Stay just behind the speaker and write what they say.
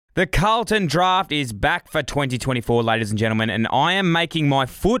The Carlton Draft is back for 2024, ladies and gentlemen, and I am making my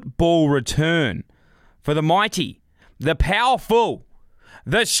football return for the mighty, the powerful,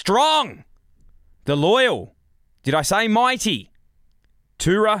 the strong, the loyal. Did I say mighty?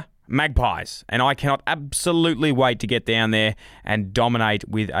 Tura Magpies. And I cannot absolutely wait to get down there and dominate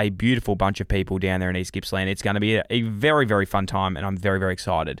with a beautiful bunch of people down there in East Gippsland. It's going to be a very, very fun time, and I'm very, very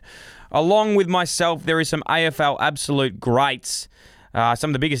excited. Along with myself, there is some AFL absolute greats. Some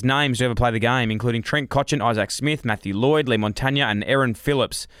of the biggest names to ever play the game, including Trent Cotchin, Isaac Smith, Matthew Lloyd, Lee Montagna, and Aaron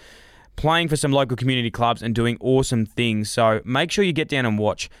Phillips, playing for some local community clubs and doing awesome things. So make sure you get down and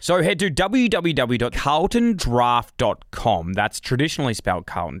watch. So head to www.carltondraft.com. That's traditionally spelled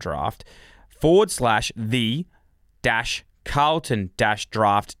Carlton Draft,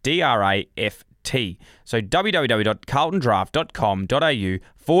 /the-Carlton-Draft, DRAFT. So www.carltondraft.com.au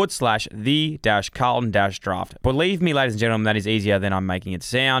 /the-Carlton-Draft. Believe me, ladies and gentlemen, that is easier than I'm making it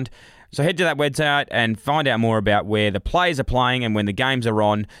sound. So head to that website and find out more about where the players are playing and when the games are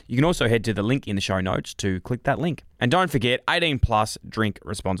on. You can also head to the link in the show notes to click that link. And don't forget, 18 plus, drink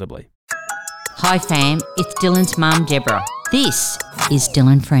responsibly. Hi fam, it's Dylan's mum Deborah. This is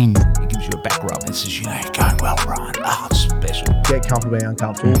Dylan Friends. It gives you a back rub. This is, going well, Brian. It's special. Get comfortable being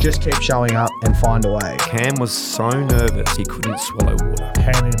uncomfortable. Just keep showing up and find a way. Cam was so nervous he couldn't swallow water.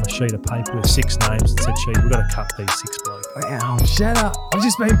 Handed him a sheet of paper with 6 names and said, "Chief, we've got to cut these 6 blokes." Wow, shut up. I've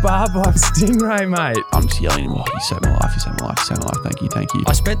just been barbed by a stingray, mate. I'm just yelling at him, you saved my life, you saved my life, you saved my life. Thank you.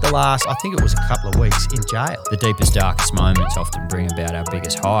 I spent the last, I think it was a couple of weeks in jail. The deepest, darkest moments often bring about our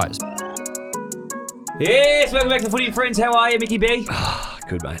biggest highs. Yes, welcome back to Footy Friends. How are you, Mickey B?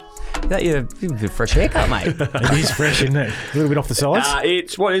 Good, mate. That you a fresh haircut, mate. It is fresh, isn't it? A little bit off the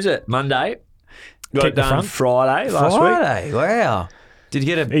sides. What is it? Monday. Got Keep it the done front. Friday last week. Friday, wow. Did you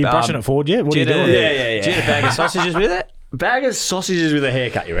get a... Are you brushing it forward yet? What are you doing? Yeah. Did you get a bag of sausages with it? Bag of sausages with a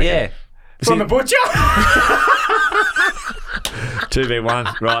haircut, you reckon? Yeah. From the butcher?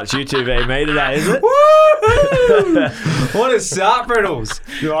 2v1. Right, it's you 2v me today, is it? Woo! What a start, Brittles.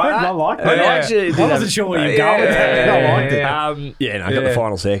 You like that? I like I that. actually did I wasn't sure where you're going with that. I liked it. I got the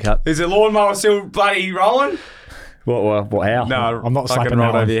finals haircut. Is the lawnmower still bloody rolling? What, how? No, I'm not fucking slapping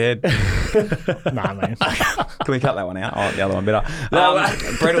rolled that over your head. Nah, man. Can we cut that one out? Oh, the other one better.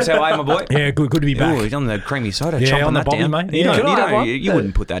 Brittles, how are you, my boy? Yeah, good to be back. Ooh, he's on the creamy soda, Yeah, chomping on the that bottom, down. mate. You, Yeah. don't, you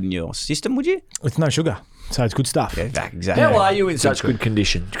wouldn't put that in your system, would you? It's no sugar, so it's good stuff. Yeah, exactly. How are you in such good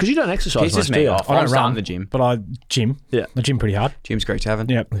condition? Because you don't exercise much, Pisses do me you? off. I I'm don't starting run the gym. but I gym. Yeah. I gym pretty hard. Gym's great to have.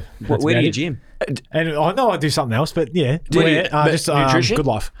 Yep. Where do you gym? And I know I do something else, but yeah. Just nutrition? good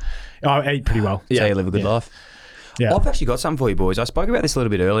life. I eat pretty well. So you live a good life. Yeah. I've actually got something for you, boys. I spoke about this a little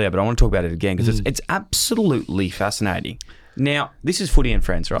bit earlier, but I want to talk about it again because it's absolutely fascinating. Now, this is Footy and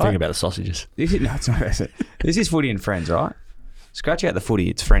Friends, right? Thinking about the sausages. No, it's not. This is Footy and Friends, right? Scratch out the footy.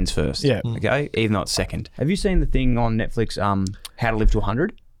 It's Friends first. Yeah. Okay? Even though it's second. Have you seen the thing on Netflix, How to Live to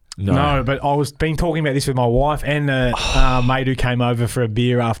 100? No, but I was been talking about this with my wife and a mate who came over for a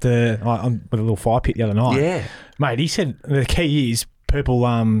beer after with a little fire pit the other night. Yeah. Mate, he said the key is purple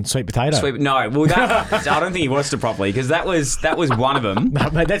sweet potato. No, well, that, I don't think he watched it properly because that was one of them. No,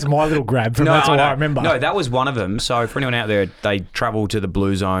 mate, that's my little grab from that's all I remember. No, that was one of them. So for anyone out there, they travel to the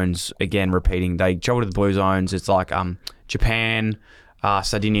Blue Zones, again, repeating, they travel to the Blue Zones. It's like Japan,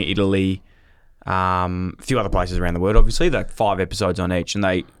 Sardinia, Italy, a few other places around the world, obviously. Like 5 episodes on each,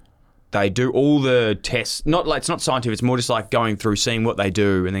 and they do all the tests. Not like it's not scientific. It's more just like going through, seeing what they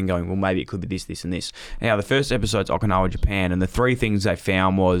do, and then going, well, maybe it could be this, this, and this. Now, the first episode's Okinawa, Japan, and the 3 things they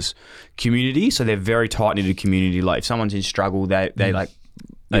found was community. So they're very tight knitted community. Like if someone's in struggle, they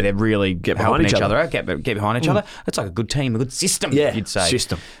really get helping each other out, get behind each other. It's like a good team, a good system. You'd say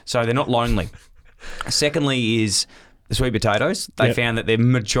system. So they're not lonely. Secondly is the sweet potatoes. They found that the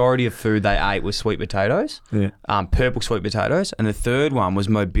majority of food they ate was sweet potatoes, purple sweet potatoes. And the third one was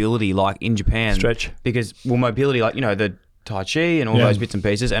mobility, like in Japan. Stretch. Because, mobility, like, the Tai Chi and all those bits and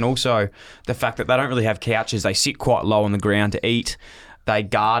pieces. And also the fact that they don't really have couches. They sit quite low on the ground to eat. They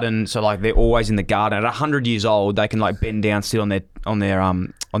garden, so like they're always in the garden. At 100 years old, they can like bend down, sit on their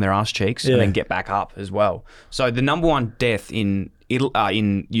ass cheeks, and then get back up as well. So the number one death in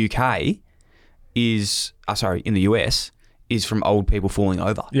UK is in the US is from old people falling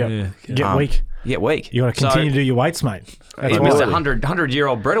over. Get weak. You get weak. You got to continue to do your weights, mate. That's It's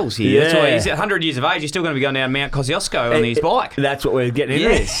 100-year-old Brettles here. That's why he's at 100 years of age. He's still going to be going down Mount Kosciuszko on his bike. That's what we're getting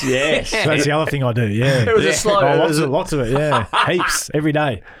into. Yes. That's the other thing I do. Yeah, It was a slow. lots of it. Yeah, heaps every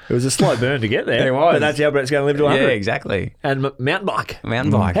day. It was a slow burn to get there. It was. But that's how Brett's going to live to 100. Yeah, exactly. And mountain bike.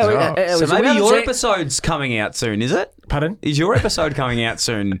 Mountain bike. So maybe your episode's coming out soon, is it? Pardon? Is your episode coming out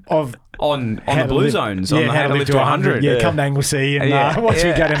soon? Of on the Blue Zones, on the How to Live to 100. Yeah, come to Anglesea and watch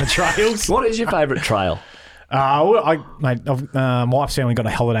me go down the trails. What is your favourite trail? My wife's family got a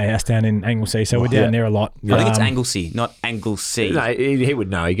holiday house down in Anglesea, so we're down there a lot. I think it's Anglesea, not Anglesea. No, he would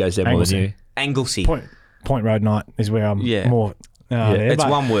know. He goes there more than you. Anglesea. Point Road Night is where I'm more. There. It's But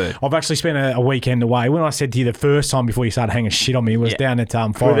one word. I've actually spent a weekend away. When I said to you the first time before you started hanging shit on me was down at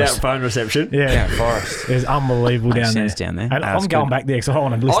Forest. Without phone reception? Yeah, Forest. It was unbelievable down there. Down there. And I'm going back there because I don't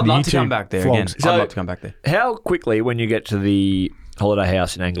want to listen I'd to love YouTube to come back there again. vlogs. I'd love to come back there. How quickly, when you get to the holiday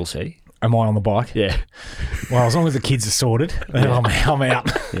house in Anglesea? Am I on the bike? Yeah. Well, as long as the kids are sorted, then I'm out.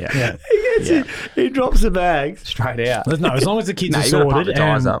 Yeah. He drops the bags. Straight out. No, as long as the kids are you gotta pump sorted. the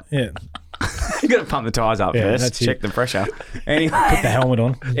tyres and- up. Yeah. You got to pump the tyres up Yeah, first. that's it. Check the pressure. Anyway, Put the helmet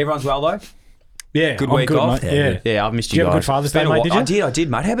on. everyone's well though. Yeah, Good I'm week good, off. mate. Yeah. I've missed Did you you have a guys. good Father's It's been Day, a mate, while. did you? I did,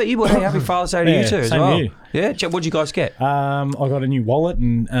 mate. How about you? Happy Father's Day to you too as same well. to you. Yeah. What'd you guys get? I got a new wallet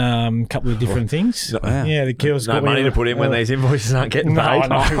and a couple of different things. Wow. Yeah, the girls No got money me to put in when these invoices aren't getting No, paid.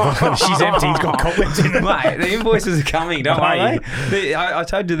 I know. She's empty. He's got cobwebs in it. Mate, the invoices are coming. Don't Are worry. I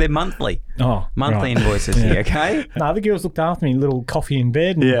told you they're monthly. Oh, Monthly right. invoices here, okay? No, the girls looked after me. Little coffee in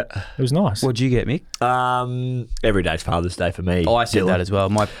bed. And Yeah. it was nice. What'd you get, Mick? Every day's Father's Day for me. Oh, I said Dylan. that as well.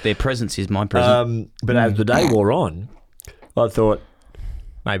 Their presence is my present. But as the day wore on, I thought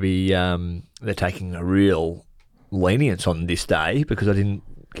maybe they're taking a real lenience on this day because I didn't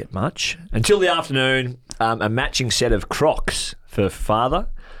get much. Until the afternoon, a matching set of Crocs for father.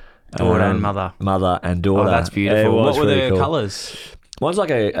 Daughter and mother. Mother and daughter. Oh, that's beautiful. It was What were really the cool. colours? One's like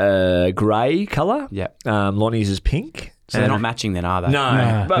a grey colour. Yeah. Lonnie's is pink. So they're not matching then, are they? No.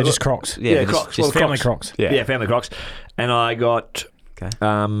 Nah, but- they're just Crocs. Yeah, they're Crocs. just Family Crocs. Yeah, family Crocs. And I got Okay.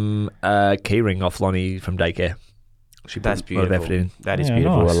 a key ring off Lonnie from daycare. She put That's a lot of beautiful. effort in. That is Yeah,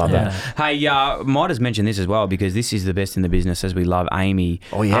 beautiful. nice. I love Yeah. that. Hey, might as mention this as well because this is the best in the business as we love Amy.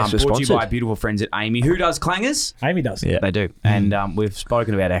 Oh, yes, we're brought to you by sponsored. beautiful friends at Amy. Who does clangers? Amy does. Yeah. They do. And we've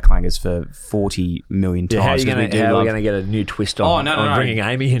spoken about our clangers for 40 million times. Yeah, how are 'cause we love- going to get a new twist on, no, on no. bringing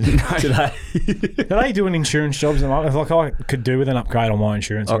Amy in today? Are they doing insurance jobs? Like I could do with an upgrade on my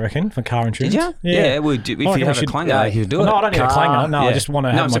insurance, I reckon, for car insurance. Did you? Yeah, we do. If I you reckon have we a should- clanger, you do it. No, I don't need a clanger. No, I Yeah. just want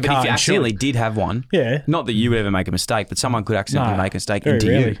to have my but car if you accidentally insured. did have one, Yeah. not that you would ever make a mistake, but someone could accidentally No, make a mistake very into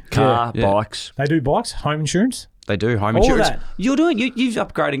rarely. you. Car, Yeah. bikes. They do bikes, home insurance, They do home All of insurance. that. You're doing. You've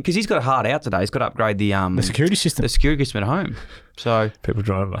upgraded because he's got a hard out today. He's got to upgrade the security system. the security system at home. So People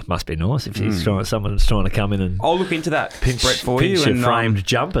trying. Must be nice if he's trying. Someone's trying to come in and I'll look into that, pinch, Brett, for pinch you. your And framed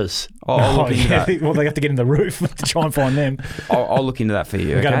jumpers. I'll look into that. Well, they have to get in the roof to try and find them. I'll look into that for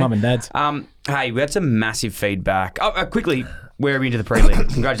you. We go to okay? mum and dad's. Hey, we had some massive feedback. Quickly, where are we into the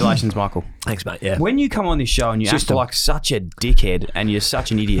prelim? Congratulations, Michael. Thanks, mate. Yeah. When you come on this show and you act System. like such a dickhead and you're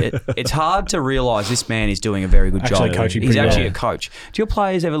such an idiot, it's hard to realise this man is doing a very good Actually job. coaching He's pretty actually well. a coach. Do your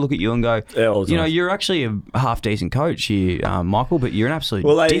players ever look at you and go, Yeah, all the you know, time. you're actually a half decent coach here, Michael, but you're an absolute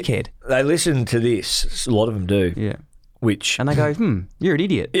Well, dickhead. They listen to this. A lot of them do. Yeah. Which. And they go, you're an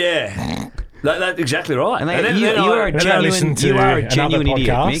idiot. Yeah. That's exactly right. And they And go, then- you then I- are a And then they listen genuine, to you are a another genuine idiot,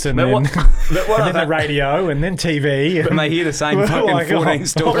 podcast, Mick. and But then, what- but what and I've then the had- radio, and then TV. And they hear the same fucking Like, 14 oh,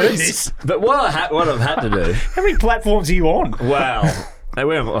 stories. But what I've had to do. How many platforms are you on? Wow.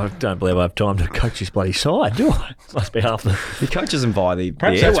 I don't believe I have time to coach this bloody side, do I? Must be half the. He coaches them via the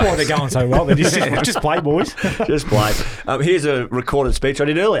Perhaps the that's why airwaves. they're going so well. They're just play boys. Just play. Here's a recorded speech I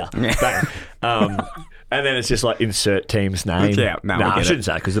did earlier. Bang. And then it's just like insert team's name. Yeah, no, we I get shouldn't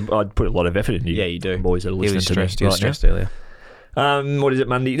say because I'd put a lot of effort into you. Yeah, you do. Boys that are He listening was to stressed. me He was right now. stressed earlier. What is it,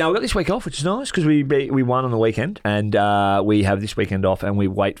 Monday? No, we got this week off, which is nice because we won on the weekend, and we have this weekend off, and we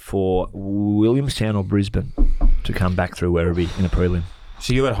wait for Williamstown or Brisbane to come back through Werribee in a prelim.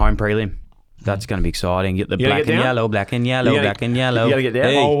 So you got a home prelim. That's going to be exciting. Get the You gonna black get and down? yellow, black and yellow, You gonna- black and yellow. you gotta get down?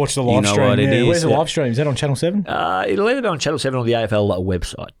 Hey, I'll watch the live you know stream. what it Yeah. is. Where's the live stream? Is that on Channel 7? It'll either be on Channel 7 or the AFL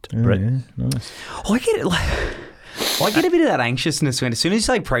website, Brett. Nice. I get it. I get a bit of that anxiousness when as soon as you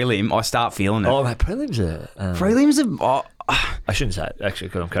say prelim, I start feeling it. Oh, mate, prelims are... Prelims are. I shouldn't say it, actually,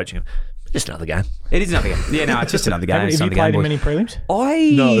 because I'm coaching them. Just another game. It is another game. Yeah, no, it's just another game. Have It's you another played game, in boys. many prelims?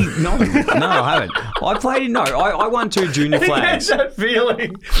 No, I haven't. I played in I won 2 junior flags. that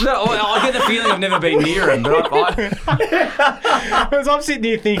feeling. No, I get the feeling I've never been near him, but Because I'm sitting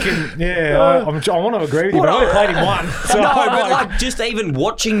here thinking, I want to agree with you, but I only played in one. So no, I'm but like, like just even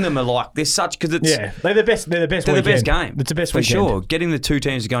watching them are like there's such because it's they're the best. They're the best. they're the best weekend. game. It's the best for weekend. sure. Getting the 2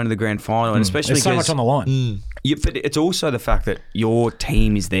 teams going to the grand final, and especially There's so because much on the line. But it's also the fact that your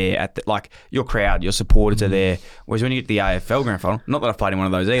team is there at like your crowd, your supporters are there. Whereas when you get to the AFL grand final, not that I've played in one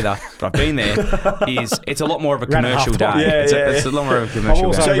of those either, but I've been there. It's a lot more of a Ran a commercial day. half time. It's a lot more of a commercial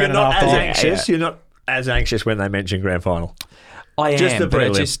also day. So you're ran not an as half-time. anxious. You're not as anxious when they mention grand final. I Just am, the but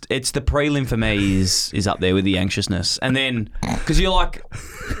prelim. it's the prelim for me is up there with the anxiousness, and then because you're like.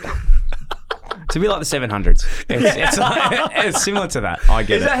 To be like the 700s. It's similar to that. I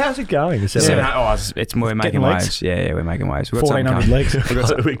get How's it going? 700. Oh, we're making legs. waves. Yeah, we're making waves. We've got 1,400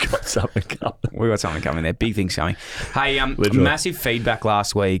 legs. We got something coming. We've got something coming there. Big things coming. Hey, Literally. massive feedback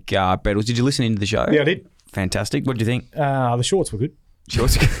last week. Bettles, did you listen into the show? Yeah, I did. Fantastic. What did you think? The shorts were good.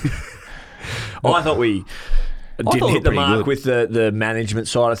 Shorts. I thought we thought didn't we hit the were pretty mark good. with the management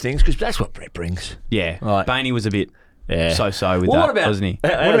side of things because that's what Brett brings. Yeah. Right. Bainey was a bit so-so with Well, that, what about- wasn't he?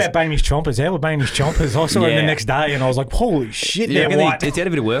 What about Bainey's chompers? How were Bainey's chompers? I saw him Yeah. the next day and I was like, holy shit, You they're reckon white. It's had a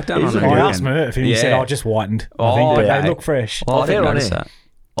bit of work done on Is it. it? I you asked reckon? Murph and he said, just whitened. I think, but okay. they look fresh. Oh, I didn't fair on notice air. that.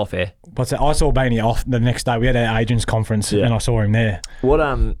 Off air. But I saw Bainey off the next day. We had our agents conference and I saw him there. What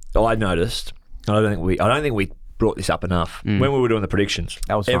I noticed, I don't think we brought this up enough when we were doing the predictions.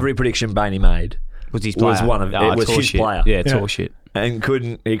 That was fun. Every prediction Bainey made Was his player? was one of it was it's his horseshit. player. Yeah, it's Yeah. horseshit.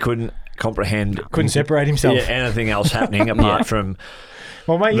 and he couldn't comprehend Couldn't separate himself. anything else happening apart from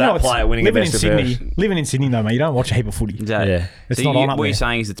Well, mate, you that know, it's player winning a living in best of Sydney. first. Living in Sydney, though, mate, you don't watch a heap of footy. Yeah. It's So not on up what there. you're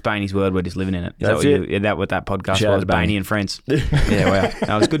saying is it's Bainey's word, we're just living in it. Is That's that what that podcast Shout out was? to Bainey. Bainey and Friends. Yeah, well,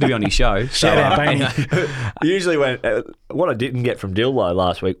 no, it was good to be on his show. Shout out, Bainey. Usually when what I didn't get from Dillo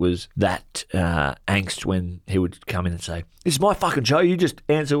last week was that angst when he would come in and say, "This is my fucking show. You just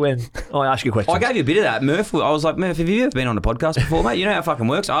answer when I ask you a question." I gave you a bit of that, Murph. I was like, Murph, have you ever been on a podcast before, mate? You know how it fucking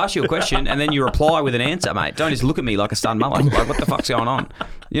works. I ask you a question and then you reply with an answer, mate. Don't just look at me like a stunned mullet. Like, what the fuck's going on?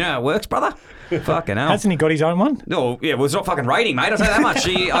 You know how it works, brother? Fucking hell. Hasn't he got his own one? Oh, yeah, well, it's not fucking rating, mate. I'll tell you that much.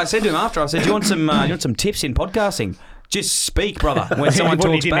 I said to him after, I said, you want some tips in podcasting? Just speak, brother, when someone What,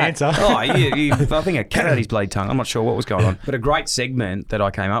 he talks didn't back. answer? Oh, I think a cat had his blade tongue. I'm not sure what was going on. But a great segment that I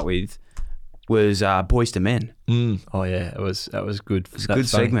came up with was Boys to Men. Oh yeah, that was good. It's a good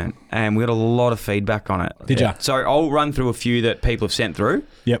segment, and we got a lot of feedback on it. Did ya? So I'll run through a few that people have sent through.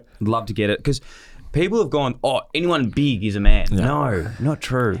 Yep. I'd love to get it because people have gone, oh, anyone big is a man. No, not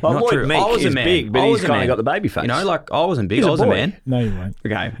true. Well, not Lloyd true. Meek I was a is man. big, but I he's was a kinda man. got the baby face. You know, like I wasn't big. He's I a was a boy. man. No, you won't.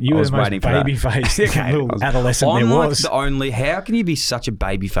 Okay, You I were was the most waiting for that. baby-faced Okay. little adolescent I'm there like was. the only. How can you be such a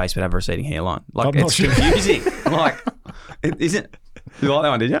baby face but have a receding hairline? Like I'm not it's sure. confusing. Like, it isn't. You like that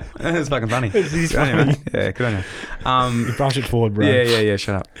one, did you? It's fucking funny. It is Good on you, funny. mate. Yeah, good on you. Brush it forward, bro. Yeah.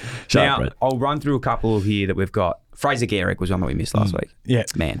 Shut up. Shut now, up, Brett. I'll run through a couple here that we've got. Fraser Garrick was one that we missed last week. Yeah.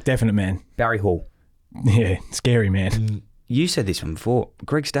 Man. Definite man. Barry Hall. Yeah. Scary man. You said this one before.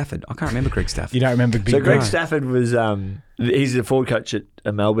 Greg Stafford. I can't remember Greg Stafford. You don't remember big So Greg guy. Stafford was he's the forward coach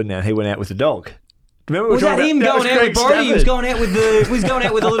at Melbourne now. He went out with the dog. Remember we Was were that talking him about- going was out Greg with Brody? He was Stafford. going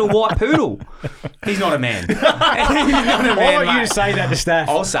out with a little white poodle. He's not a man. He's not a I man, want you mate. to say that to Staff.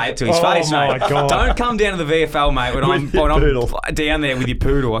 I'll say it to his Oh face, my mate. God. Don't come down to the VFL, mate, when I'm down there with your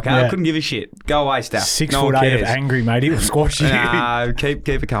poodle, okay? I Yeah. couldn't give a shit. Go away, Staff. 6'8" no one of cares. angry, mate. He will squash you. Nah, keep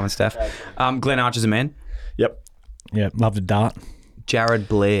it coming, Staff. Glenn Archer's a man. Yep. Yeah, love to dart. Jared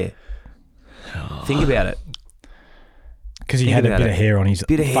Blair. Think about it. Because he Think had a about bit it. of hair on his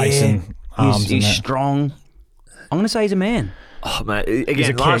Bit of face hair. and arms. He's and that. strong. I'm going to say he's a man. Oh mate, He's a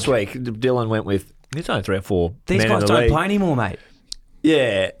again last keg. week Dylan went with it's only 3 or 4. These men guys in the don't league. play anymore, mate.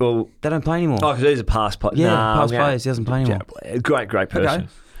 Yeah, well, They don't play anymore. because he's a past player. Yeah, nah, past I'm going- players. He doesn't play anymore. Great person.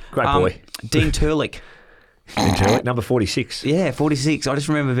 Great boy. Dean Turlick. Number 46. Yeah, 46. I just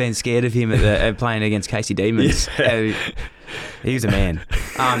remember being scared of him at playing against Casey Demons. He was a man.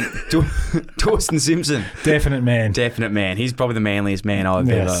 Dawson Simpson. Definite man. Definite man. He's probably the manliest man I've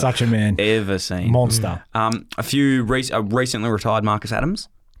Yeah, such a man. ever seen. Monster. A few recently retired Marcus Adams.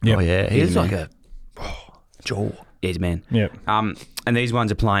 Yep. Oh yeah, he's He's like a jaw. Yeah, he's a man. Yep. And these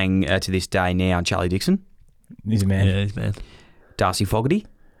ones are playing to this day now. Charlie Dixon, He's a man. Yeah, he's man. Darcy Fogarty.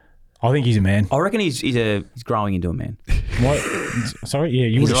 I think he's a man. I reckon he's growing into a man. What? Sorry? Yeah,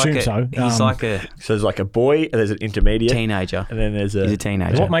 you would assume so. He's like a So there's like a boy, and there's an intermediate, teenager. and then there's He's a a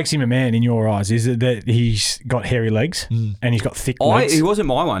teenager. What makes him a man in your eyes is that he's got hairy legs and he's got thick legs. He wasn't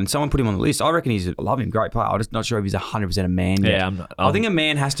my one. Someone put him on the list. I reckon I love him. Great player. I'm just not sure if he's 100% a man yet. Yeah, I'm not- I think a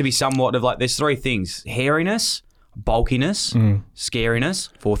man has to be somewhat of like, there's 3 things. Hairiness, bulkiness, scariness,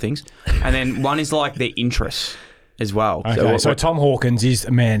 4 things. And then one is like their interest as well. Okay, so Tom Hawkins is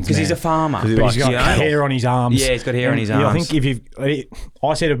a man. Because he's a farmer. But he's got hair on his arms. Yeah, he's got hair on his Yeah, I arms. think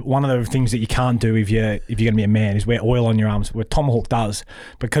I said one of the things that you can't do if you're going to be a man is wear oil on your arms. What Tom Hawk does,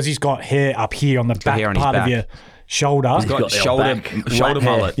 because he's got hair up here on the back hair on his part of back. your shoulder. He's got got shoulder back, wet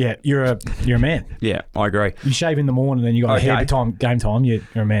mullet. Yeah, you're a man. Yeah, I agree. You shave in the morning and you got Okay. hair game time. You're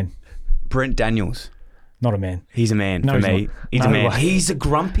a man. Brent Daniels. Not a man. He's a man No, for he's me. not. He's No a man. way. He's the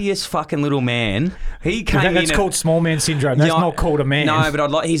grumpiest fucking little man. He came in. That's called small man syndrome. That's not called a man. No,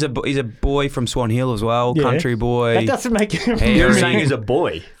 but he's a boy from Swan Hill as well. Yeah. Country boy. That doesn't make him. You're Hairy. saying he's a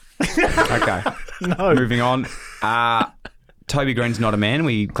boy. Okay. No. Moving on. Toby Green's not a man.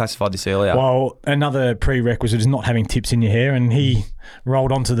 We classified this earlier. Well, another prerequisite is not having tips in your hair, and he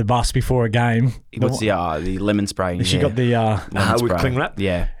rolled onto the bus before a game. What's the lemon spray? In She your got the. lemon with spray. cling wrap?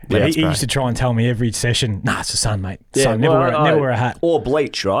 Yeah. He lemon spray. used to try and tell me every session, "Nah, it's the sun, mate. Sun. Never wear a hat." Or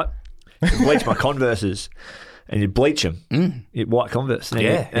bleach, right? Bleach my Converses. And you bleach them. You white Converse. And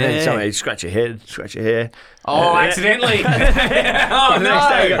then somebody you scratch your hair. Oh, accidentally. Oh, The next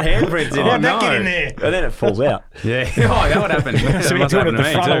day you got handprints in Oh, it. no. Get in there. And then it falls out. Yeah. Oh, that would happen. That So we must do it happen at to the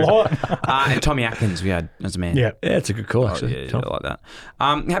me front a too. lot. And Tommy Atkins we had as a man. Yeah. Yeah, it's a good call, Oh, actually. yeah, Tom. I like that.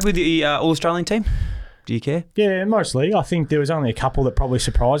 Happy with the All-Australian team? Do you care? Yeah, mostly. I think there was only a couple that probably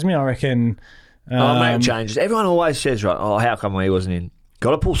surprised me. I reckon. Mate, changes. Everyone always says, right, how come he wasn't in?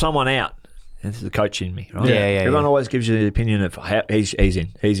 Got to pull someone out. This is the coach in me, right? Yeah, Everyone yeah. always gives you the opinion of how he's in.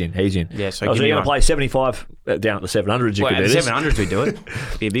 Yeah, so I was give me going to one. play 75 down at the 700s. You Well, could at do the this. 700s we do it.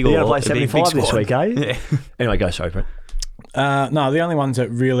 Be a big You're all. going to play it'd be a big 75 this squad. week, eh? Yeah. Anyway, go, sorry, Brett. No, the only ones that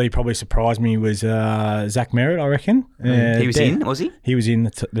really probably surprised me was Zach Merritt, I reckon. He was Dan- in, was he? He was in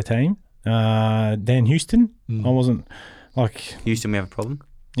the team. Dan Houston. I wasn't like. Houston, we have a problem.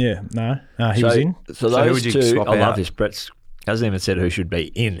 Yeah, no. He was in. So So who those would you two, swap I love out? this. Brett hasn't even said who should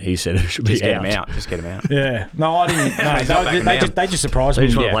be in. He said who should Just be get out. him out. Just get him out. Yeah. No, I didn't. No, He's not backing down. they just surprised They me.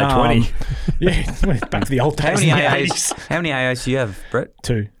 just want to play 20. Yeah, back to the old How days. many in the AAs? 80s. How many AAs do you have, Brett?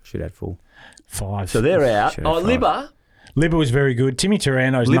 2, Should have 4. 5. So they're out. Should have Oh, five. Libba, Libba was very good. Timmy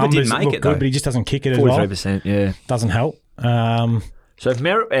Tarano's Libba did numbers make look it, though. good, but he just doesn't kick it as well. 43%, yeah. Doesn't help. So if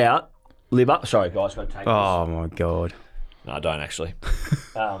Merritt out, Libba, sorry guys, got to take Oh, my God. this. No, I don't actually.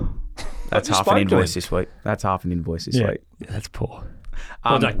 That's just half an spoke to invoice him. this week. That's half an invoice this Yeah. week. Yeah, that's poor.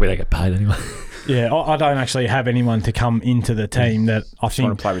 Um, we don't get paid anyway. Yeah, I don't actually have anyone to come into the team that I wanna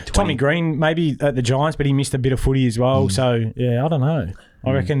think play with 20. Tommy Green maybe at the Giants, but he missed a bit of footy as well. So yeah, I don't know.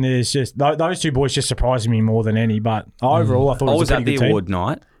 I reckon there's just those two boys just surprised me more than any. But overall, I thought I it was was a at pretty the good team. award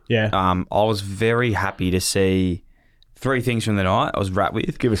night. Yeah, I was very happy to see 3 things from the night I was wrapped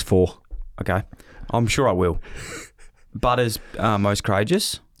with. Give us 4. Okay. I'm sure I will. Butters most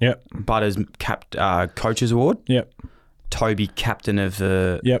courageous. yep, Butters coaches award. yep, Toby captain of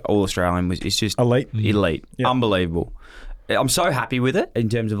the Yep. All Australian it's just elite. elite. Yep. Unbelievable. I'm so happy with it in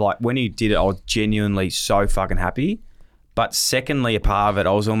terms of like when he did it, I was genuinely so fucking happy. But secondly, a part of it,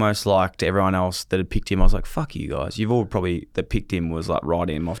 I was almost like to everyone else that had picked him, I was like, fuck you guys. You've all probably, that picked him was like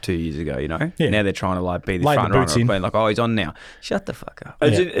writing him off 2 years ago, you know? Yeah. Now they're trying to like be the Lay the front runner boots of in. being like, oh, he's on now. Shut the fuck up.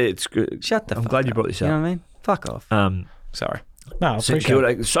 It's good. Shut the I'm fuck glad you up. brought this You know up. what I mean? Fuck off. Sorry. No, I St appreciate it.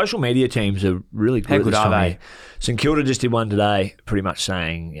 Kilda, social media teams are really good. How at good this are time of they? year. St Kilda just did one today, pretty much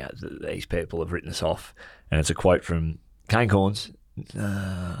saying, yeah, these people have written us off, and it's a quote from Kane Corns,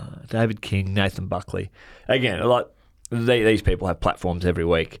 David King, Nathan Buckley. Again, like these people have platforms every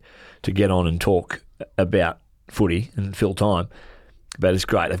week to get on and talk about footy and fill time, but it's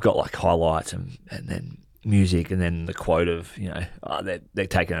great. They've got like highlights and then music, and then the quote of they're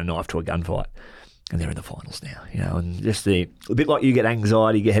taking a knife to a gunfight. And they're in the finals now, and just a bit like you get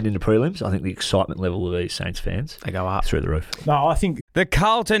anxiety, you get head into prelims. I think the excitement level of these Saints fans, They go up. through the roof. No, I think The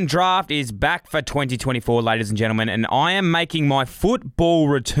Carlton draft is back for 2024, ladies and gentlemen, and I am making my football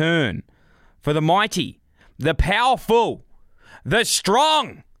return for the mighty, the powerful, the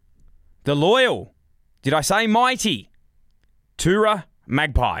strong, the loyal. Did I say mighty? Tura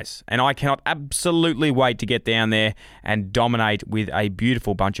Magpies. And I cannot absolutely wait to get down there and dominate with a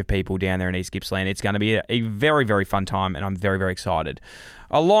beautiful bunch of people down there in East Gippsland. It's going to be a very, very fun time, and I'm very, very excited.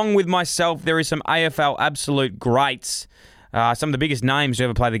 Along with myself, there is some AFL absolute greats. Some of the biggest names to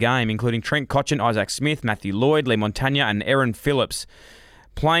ever play the game, including Trent Cotchin, Isaac Smith, Matthew Lloyd, Lee Montagna, and Aaron Phillips,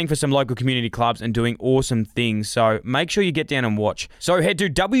 playing for some local community clubs and doing awesome things. So make sure you get down and watch. So head to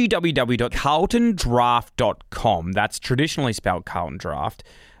www.carltondraft.com. That's traditionally spelled Carlton Draft,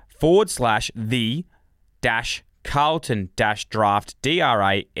 /the-Carlton-Draft,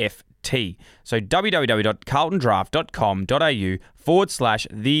 DRAFT. So www.carltondraft.com.au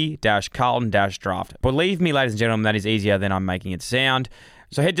 /the-Carlton-Draft. Believe me, ladies and gentlemen, that is easier than I'm making it sound.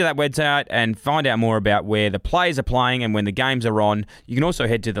 So head to that website and find out more about where the players are playing and when the games are on. You can also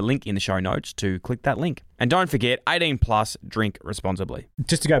head to the link in the show notes to click that link. And don't forget, 18 plus, drink responsibly.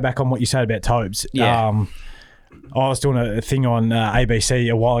 just to go back on what you said about Tobes. Yeah. I was doing a thing on ABC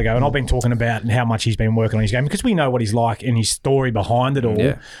a while ago, and I've been talking about how much he's been working on his game because we know what he's like and his story behind it all.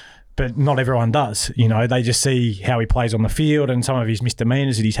 Yeah. But not everyone does. They just see how he plays on the field and some of his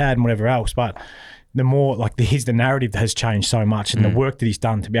misdemeanors that he's had and whatever else. But the more like the narrative has changed so much, and the work that he's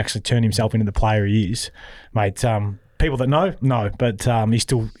done to be actually turn himself into the player he is, mate. People that know, but he's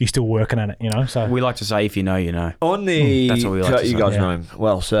still working at it, you know. So We like to say, if you know, you know. On the, That's what we like to you say. guys Yeah. know him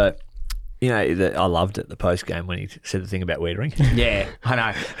well, so you know I loved it the post game when he said the thing about Wiedering. Yeah, I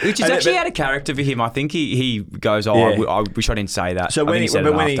know. Which is And actually but- out of character for him. I think he goes, "Oh, Yeah. I wish I didn't say that." So I when think he, said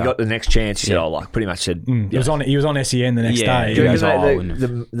but it when he after. got the next chance, he said, Yeah. "Oh, like pretty much said." he was on SEN the next Yeah. day. Do you Yeah. reckon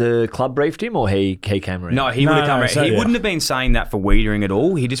goes, the club briefed him, or he came around? No, he No, would have come. no, around. so, He yeah. wouldn't have been saying that for Wiedering at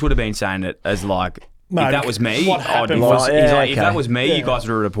all. He just would have been saying it as like, No, if that was me, what I'd, happened if, was- he's Yeah, like, if okay. that was me, you guys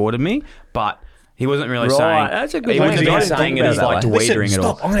would have reported me. But he wasn't really Right, saying. that's a good He way wasn't to really go. saying it Think as about like that to way. Wiedering Listen, at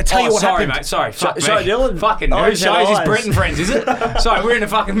all. stop. I'm gonna tell you what sorry, happened. mate. Sorry, fuck sorry, me. Dylan. Fucking I who shows his realised. Britain friends, is it? Sorry, we're in a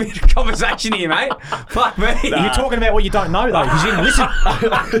fucking conversation here, mate. Fuck me. You're talking about what you don't know though, because you didn't listen.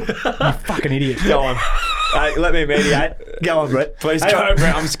 You fucking idiot. Go on. Hey, let me mediate. Go on, Brett. Please Hey, go,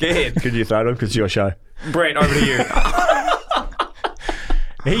 Brett. I'm scared. Could you throw it on? Because it's your show. Brett, over to you.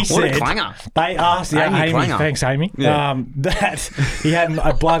 He What said a clanger. they asked Amy clanger. thanks Amy, Yeah. that he had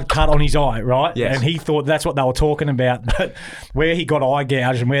a blood cut on his eye, right? Yes. And he thought that's what they were talking about, but where he got eye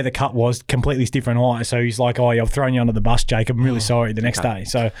gouged and where the cut was, completely different eye. So he's like, "Oh, yeah, I've thrown you under the bus, Jake. I'm really sorry." The next day,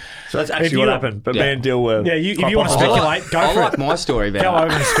 so So that's If actually you- what happened. But Yeah. me and Dill were. yeah, if quite you want to behind. speculate, go I for like it. my story better. Go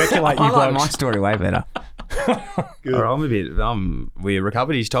over and speculate, you I like my blokes. story way better. Or I'm a bit. We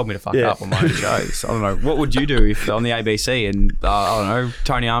recovered. He's told me to fuck Yeah. up on my own shows. I don't know. What would you do if on the ABC and I don't know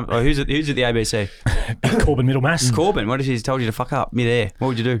Tony Arm? Or who's at the ABC? Corbin Middlemass. Corbin. What if he's told you to fuck up midair? What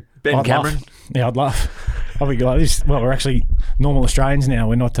would you do? Ben I'd Cameron. laugh. Yeah, I'd laugh. I'd be like this. Well, we're actually normal Australians now.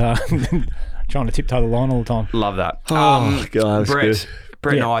 We're not trying to tiptoe the line all the time. Love that. God, that's Brett. good.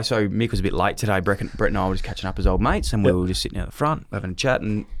 Brett and Yeah. I, so Mick was a bit late today. Brett and I were just catching up as old mates, and we were just sitting out the front having a chat,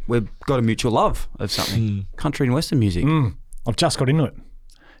 and we've got a mutual love of something. Country and Western music. I've just got into it.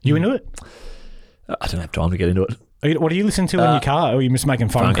 You into it? I don't have time to get into it. What do you listen to in your car? Or are you just making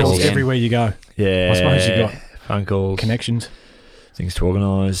phone phone calls calls. everywhere you go? Yeah. I suppose you got phone calls, connections. things to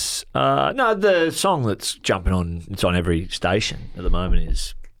organise. No, the song that's jumping on, it's on every station at the moment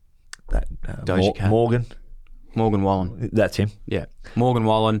is that Doja Cat. Morgan. Wallen. That's him. Yeah. Morgan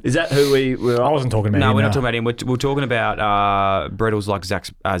Wallen. Is that who we were? I wasn't talking about No, him. we're not talking about him. We're talking about Brettles like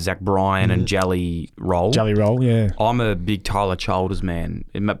Zach Bryan and Jelly Roll. Jelly Roll, yeah. I'm a big Tyler Childers man.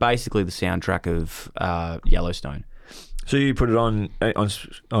 Basically the soundtrack of Yellowstone. So you put it on. It was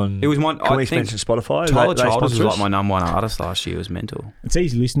one. Can I we think mention Spotify? Tyler They Childers was sponsor like us? my number one artist last year. It was mental. It's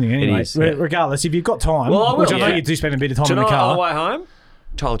easy listening anyway. is, yeah. Regardless, if you've got time, Well, I will, which I know yeah. you do spend a bit of time in the Tonight on the car. way home.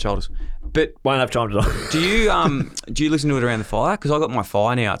 Tyler Childers. But Won't have time tonight. do you listen to it around the fire? Because I got my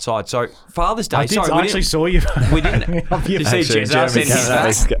fire now outside. So Father's Day. I did. Sorry, I we actually didn't- saw you. we didn't- Of your You see, page. Jez, I sent his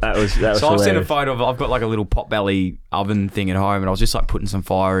back. that was So I've sent a hilarious. photo of I've got like a little potbelly oven thing at home, and I was just like putting some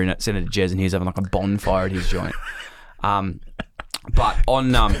fire in it, sent it to Jez, and he's having like a bonfire at his joint. But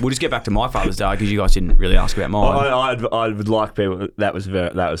on we'll just get back to my Father's Day because you guys didn't really ask about mine. I would like people. That was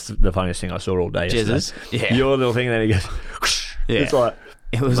the funniest thing I saw all day. Yesterday. Jezz's? Yeah. Your little thing, and then he goes. Yeah. It's like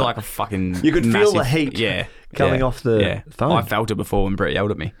It was like a fucking. you could feel massive, the heat. Yeah, coming yeah, off the yeah. phone. I felt it before when Brett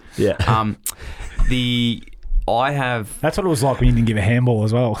yelled at me. Yeah. I have. That's what it was like when you didn't give a handball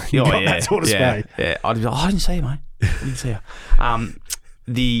as well. You got yeah, that sort of yeah, spray. yeah. I'd be like, I didn't see you, mate. I didn't see you.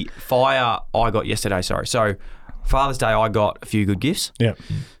 The fire I got yesterday. Sorry. So Father's Day, I got a few good gifts. Yeah.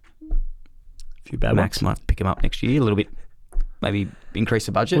 A few bad Max ones. might pick him up next year a little bit. Maybe increase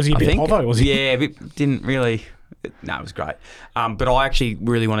the budget. Was he a I bit think. povo, was he? Yeah, but didn't really. No, it was great. But I actually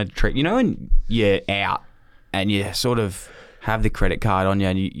really wanted to treat. You know, when you're out and you sort of have the credit card on you,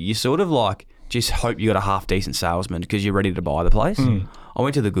 and you sort of like just hope you got a half decent salesman because you're ready to buy the place. I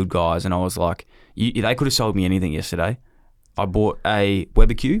went to the good guys and I was like, they could have sold me anything yesterday. I bought a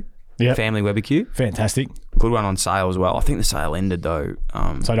Webbecue, Yep. family Webbecue. Fantastic. Good one on sale as well. I think the sale ended though.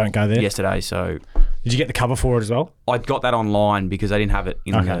 So don't go there. Yesterday, so Did you get the cover for it as well? I got that online because I didn't have it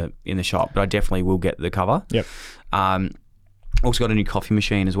in the shop, but I definitely will get the cover. Yep. Also got a new coffee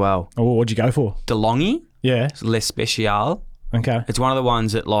machine as well. Oh, what'd you go for? DeLonghi, Yeah. it's Les Special. Okay. It's one of the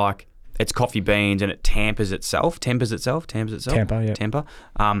ones that like it's coffee beans and it tempers itself. Temper, yeah. Temper.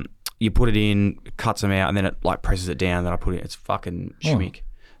 You put it in, cuts them out, and then it like presses it down. Then I put it. It's fucking schmick.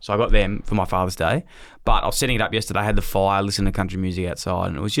 So I got them for my Father's Day. But I was setting it up yesterday. I had the fire, listening to country music outside,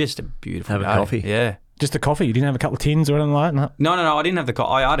 and it was just a beautiful Have a day. coffee. Yeah. Just the coffee. You didn't have a couple of tins or anything like that? No. No. I didn't have the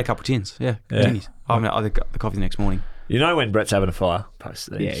coffee. I had a couple of tins. Yeah. Tinnies. I had the coffee the next morning. You know when Brett's having a fire?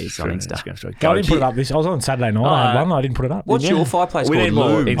 Post these. Yeah, he's on Insta. Instagram story. I didn't put it up. I was on Saturday night. I had one. I didn't put it up. What's Yeah. your fireplace We called? need more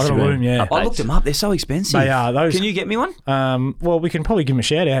Loom. I got a Instagram room, yeah. I looked them up. They're so expensive. They are. Those. Can you get me one? Well, we can probably give them a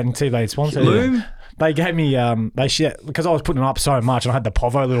shout out and see if they sponsor. Loom? They gave me because I was putting them up so much, and I had the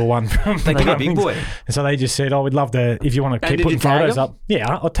Povo little one from They give you a big boy. And so they just said, "Oh, we'd love to if you want to And keep did putting you tag photos them? up." Yeah,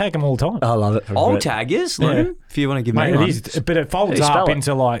 I'll tag them all the time. I love it. I'll tag you, Slim, if you want to give me Mate, one. it is, but it folds How do you up spell it?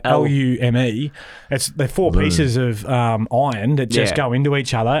 into like L- LUME. They're 4 pieces of iron that just Yeah. go into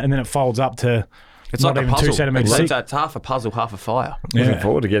each other, and then it folds up to It's not like a even 2 puzzle. centimeters thick. It's half a puzzle, half a fire. Looking Yeah.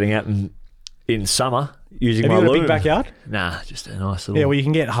 forward to getting out in summer using Have my you got a loom. big backyard? Nah, just a nice little. Yeah, well, you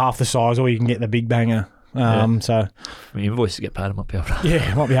can get half the size, or you can get the big banger. So my invoices get paid. I might be able to.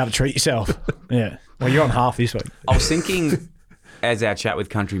 yeah, might be able to treat yourself. Yeah. Well, you're on half this week. I was thinking, as our chat with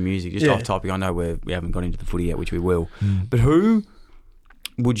country music, just Yeah. off topic, I know we haven't got into the footy yet, which we will, but who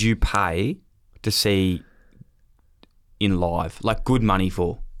would you pay to see in live, like good money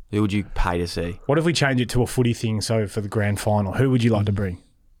for? Who would you pay to see? What if we change it to a footy thing? So for the grand final, who would you like to bring?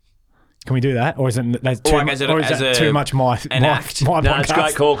 Can we do that, or is it that's too, like mu- as a- or is as that a- too much? My an my, act. my No, it's a podcast?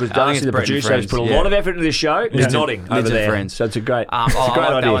 great call because I think Darcy, it's the Brett and producer, has Friends, put a yeah. lot of effort into this show. He's nodding over Lids and there. Friends. So it's a great, I it's a great like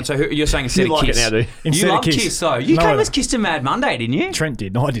that idea. one. So you're saying instead You of like it Kiss? now, do you? Instead You of love Kiss. Kiss, though. You No, came I as Kiss to Mad Monday, didn't you? Trent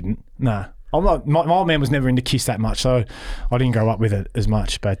did. No, I didn't. No. I'm not. My old man was never into Kiss that much, so I didn't grow up with it as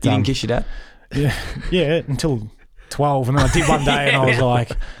much. But You didn't kiss your dad? yeah, until 12, and then I did one day, and I was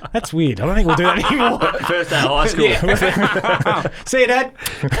like, "That's weird. I don't think we'll do that anymore." First day of high school. See you, Dad.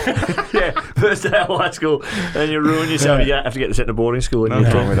 Yeah, first day of high school, and you ruin yourself. You have to get sent to boarding school.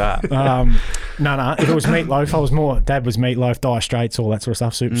 What's wrong with that? No. If it was Meatloaf, I was more. Dad was Meatloaf, Dire Straits, all that sort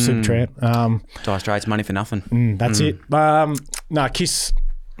of stuff. Super Tramp. Dire Straits, money for nothing. That's it. No, Kiss.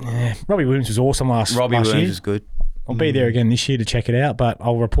 Robbie Williams was awesome last Robbie last Williams year. is good. I'll be there again this year to check it out, but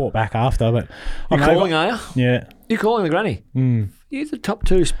I'll report back after. But You're calling, are you? Yeah. You're calling the granny. You're the top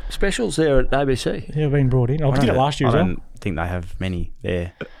 2 specials there at ABC. Yeah, I've been brought in. I did it last year as I well. don't think they have many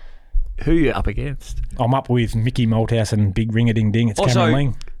there. Who are you up against? I'm up with Mickey Malthouse and Big Ring a Ding Ding. It's Cameron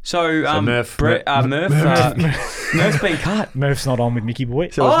Ling. So Murph- Murph's been cut. Murph's not on with Mickey Boy.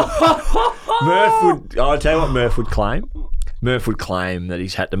 So Murph would. I'll tell you what Murph would claim. Murph would claim that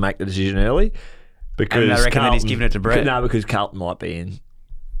he's had to make the decision early because And they reckon that he's given it to Brett. No, because Carlton might be in.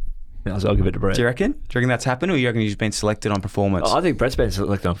 So I'll give it to Brett. Do you reckon that's happened, or you reckon he's been selected on performance? I think Brett's been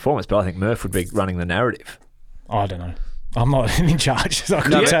selected on performance, but I think Murph would be running the narrative. I don't know. I'm not in charge, so I No,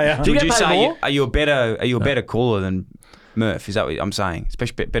 couldn't but tell you. Do you would get you paid say more? are you a better caller than Murph? Is that what I'm saying?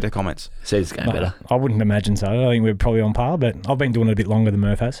 Especially better comments. Says the game better. I wouldn't imagine so. I think we're probably on par, but I've been doing it a bit longer than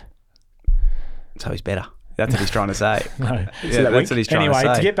Murph has. So he's better. That's what he's trying to say. No. Yeah, that's what he's trying Anyway,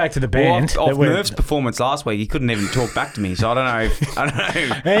 to say. to get back to the Well, band. off that we're- Murph's performance last week, he couldn't even talk back to me. So I don't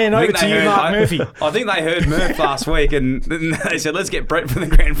know. And I over think to they you, heard- Mark Murphy. I think they heard Murph last week, and they said, "Let's get Brett for the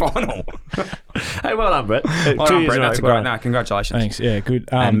grand final." Hey, well done, Brett. Well 2 done, years Brett. in a That's a row. great. No, congratulations. Thanks. Yeah, good.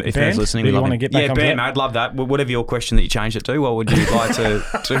 And if band, anyone's listening, do we you love want to it. get back Yeah, on band, that? mate, I'd love that. Whatever your question that you changed it to, what would you like to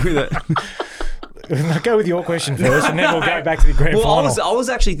do that? Go with your question first, and then we'll go back to the grand Well, final. I was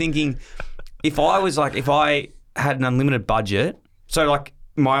actually thinking if I had an unlimited budget, so like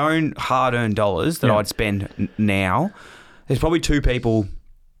my own hard-earned dollars that Yeah. I'd spend now, there's probably 2 people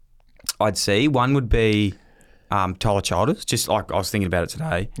I'd see. One would be Tyler Childers. Just like I was thinking about it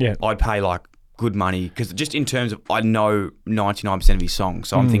today. Yeah. I'd pay like good money because just in terms of I know 99% of his songs,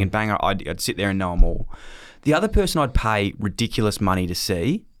 so I'm thinking, bang, I'd sit there and know them all. The other person I'd pay ridiculous money to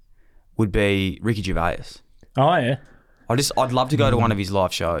see would be Ricky Gervais. Oh, yeah. I'd love to go to one of his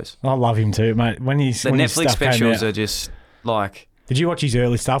live shows. I love him too, mate. When his The when his Netflix stuff came specials out. are just like Did you watch his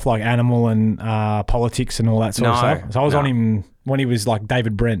early stuff like Animal and Politics and all that sort of No, stuff? So I was no. on him when he was like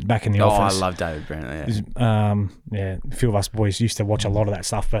David Brent back in the I office. love David Brent. Yeah. Yeah, a few of us boys used to watch a lot of that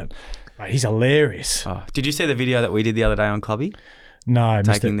stuff, but mate, he's hilarious. Oh, did you see the video that we did the other day on Clubby? No, I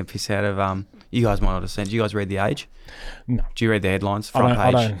missed Taking it. the piss out of you guys might not have seen. Do you guys read The Age? No. Do you read the headlines? I Front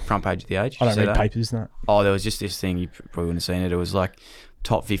don't. page of The Age. I Did don't you see read that? papers, no. Oh, there was just this thing, you probably wouldn't have seen it. It was like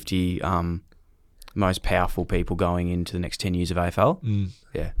top 50 most powerful people going into the next 10 years of AFL.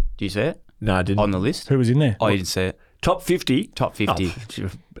 Yeah. Do you see it? No, I didn't. On the list? Who was in there? Oh, you didn't see it? Top 50. Top 50. Oh,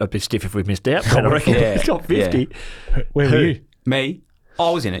 a bit stiff if we missed out, but I reckon Yeah, top 50. Where were you? Me?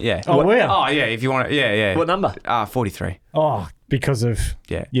 Oh, I was in it, yeah. Oh, where? Oh, yeah, if you want to. Yeah, yeah. What number? 43. Oh, because of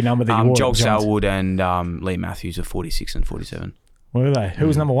Yeah. your number that you wore. Joel at Giants. Selwood and Lee Matthews are 46 and 47. Were they? Who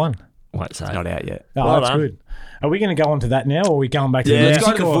was number one? Won't say. It's not out yet. Oh, Well that's done. good. Are we going to go on to that now, or are we going back to the Let's music?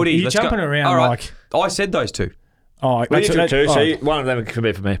 go to the or footy. You're Let's jumping go. around All right. like... I said those 2. Oh, We that's, took that, 2, oh. so one of them could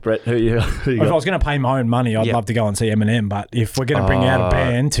be for me, Brett. Who you If I got? was going to pay my own money, I'd Yeah. love to go and see Eminem. But if we're going to bring out a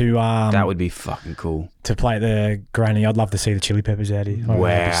band to That would be fucking cool. to play at the Granny, I'd love to see the Chili Peppers out here. I reckon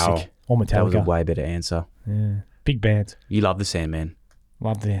that'd be Wow. sick. Or That was a Metallica. way better answer. Yeah. Big bands. You love the Sandman.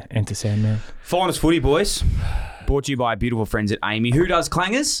 Love the Enter Sandman. Finest footy, boys. Brought to you by our beautiful friends at Amy. Who does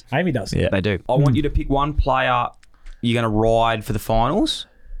clangers? Amy does. Yeah. They do. I want you to pick one player you're going to ride for the finals,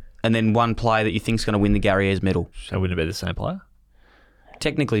 and then one player that you think's going to win the Gary Ayres medal. So wouldn't it be the same player?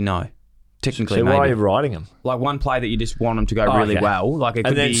 Technically, no. Technically, So maybe. why are you riding him? Like one player that you just want them to go really okay. well. Like it could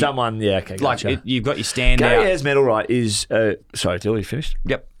And then be someone, okay, like gotcha. you've got your standout. Gary Ayres medal, right, is... sorry, Till, you finished?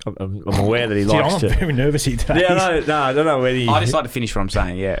 Yep. I'm aware that he See, likes I'm to... very nervous here today. Yeah, no, I don't know whether he... I just like to finish what I'm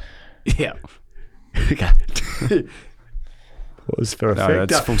saying. Yeah. Yeah. Okay. Was for effect. No,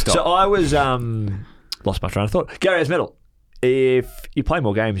 that's full stop. So I was... lost my train of thought. Gary Ayres medal. If you play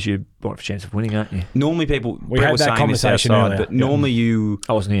more games, you're more of a chance of winning, aren't you? Normally people... We Brett had was that saying this conversation outside, earlier. but normally you...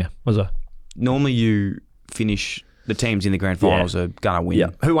 I wasn't here, was I? Normally you finish... The teams in the grand finals are going to win.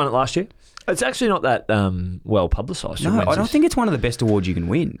 Yeah. Who won it last year? It's actually not that well publicised. No, I don't think it's one of the best awards you can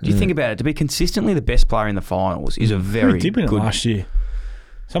win. Do you think about it? To be consistently the best player in the finals is a very Who did win it good... last year?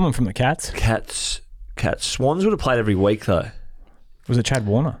 Someone from the Cats. Cats. Swans would have played every week, though. Was it Chad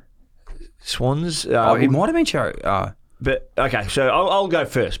Warner? Swans... it might have been Cherry. But okay, so I'll go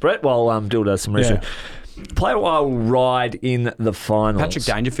first, Brett, while Dill does some research. Player I'll ride in the finals. Patrick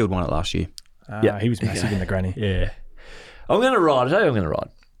Dangerfield won it last year. He was massive in the granny. Yeah. I'm going to ride. I tell you I'm going to ride.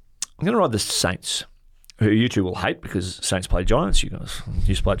 I'm going to ride the Saints, who you two will hate because Saints play Giants. You guys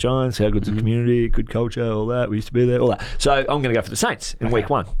used to play Giants. How good's the community, good culture, all that. We used to be there, all that. So I'm going to go for the Saints in week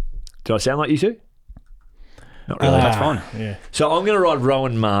one. Did I sound like you two? Not really. That's fine. Yeah. So I'm going to ride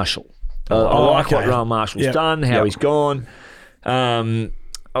Rowan Marshall. I like what Rowan Marshall's done, how he's gone. I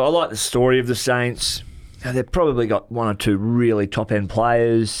like the story of the Saints. They've probably got one or two really top-end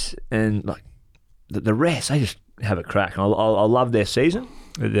players, and like the rest, they just have a crack. I love their season.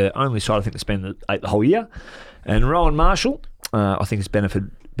 They're the only side I think that's been the whole year. And Rowan Marshall, I think has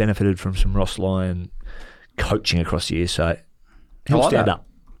benefited from some Ross Lyon coaching across the year, so he'll like stand that. up.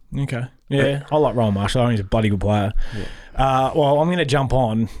 Okay. Yeah, I like Rowan Marshall. I think he's a bloody good player. Yeah. Well, I'm going to jump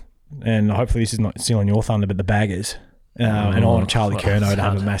on, and hopefully this is not stealing your thunder, but the Baggers. And I want Charlie Curnow to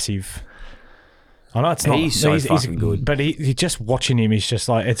have a massive... I know it's not. He's so fucking good. But he just watching him is just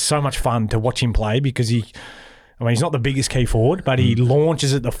like, it's so much fun to watch him play because he's not the biggest key forward, but he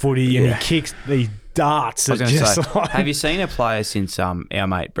launches at the footy and he kicks these darts. I was that going to just say, like, have you seen a player since our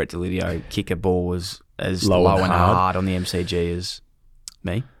mate Brett Delidio kick a ball was as Low low and and hard. hard on the MCG as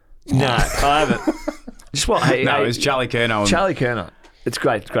me? No, I haven't. Just what? No, it was Charlie Curnow. Charlie Curnow. It's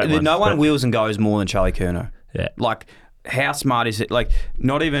great. It's great. No one But- wheels and goes more than Charlie Curnow. Yeah. Like, how smart is it? Like,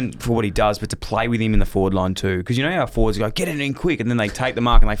 not even for what he does, but to play with him in the forward line too. Because you know how forwards go, get it in quick, and then they take the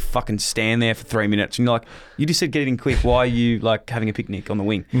mark and they fucking stand there for 3 minutes. And you're like, you just said get it in quick. Why are you like having a picnic on the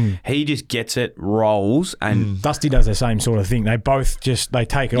wing? He just gets it, rolls, and Dusty does the same sort of thing. They both just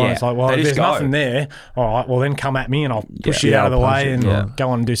take it on. Yeah, It's like, well, they if just there's go. nothing there, all right, well then come at me and I'll push you Yeah, out of the I'll punch way it, and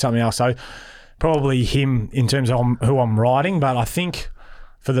go on and do something else. So probably him in terms of who I'm riding, but I think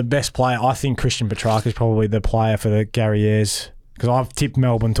for the best player, I think Christian Petrarca is probably the player for the Gary Ayres. Because I've tipped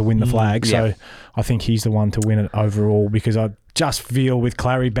Melbourne to win the flag, so I think he's the one to win it overall. Because I just feel with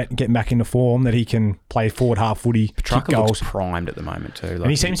Clary getting back into form that he can play forward half footy, kick Petrarca goals, looks primed at the moment too. Like, and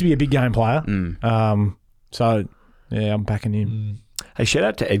he seems to be a big game player. So yeah, I'm backing him. Hey, shout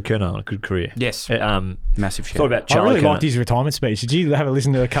out to Ed Curnow on a good career. Yes, Massive massive Thought shout. about I Charlie really Curnow. liked his retirement speech. Did you have a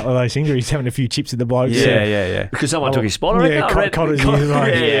listen to a couple of those things where he's having a few chips at the blokes? Yeah. Because someone took his spot. I reckon. Yeah, I read- Cotter's years,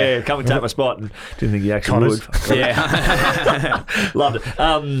 right? yeah, come and take my spot. And didn't think he actually Cotters. would. Yeah. Loved it.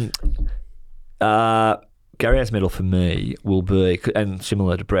 Gary Ayres medal for me will be, and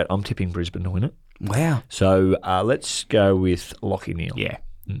similar to Brett, I'm tipping Brisbane to win it. Wow. So let's go with Lachie Neale. Yeah.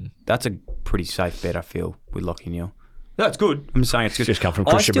 That's a pretty safe bet, I feel, with Lachie Neale. That's good. I'm saying it's good. Just come from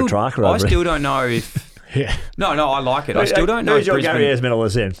Christian Petrarca I over still don't know if... Yeah. No, I like it. I still don't know Who's if your Brisbane... Gary Ayres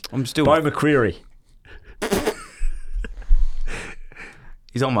medalist then? I'm still... Bo McCreary.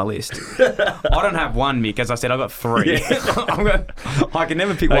 He's on my list. I don't have one, Mick. As I said, I've got three. I can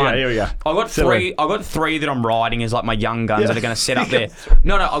never pick one. Here we go. I got three. I got three that I'm riding as like my young guns that are going to set up there.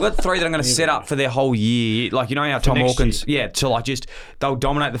 No, I got three that I'm going to set up for their whole year. Like you know how Tom next Hawkins, to like just they'll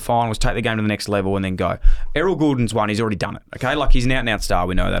dominate the finals, take the game to the next level, and then go. Errol Goulden's one. He's already done it. Okay, like he's an out-and-out star.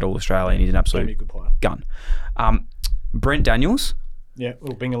 We know that all Australian. He's an absolute good player. gun. Brent Daniels. Yeah,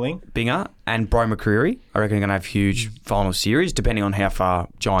 little bingaling. Binger and Bro McCreary, I reckon, are going to have huge final series, depending on how far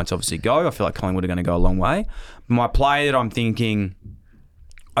Giants obviously go. I feel like Collingwood are going to go a long way. My play that I'm thinking,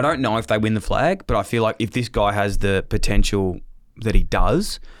 I don't know if they win the flag, but I feel like if this guy has the potential that he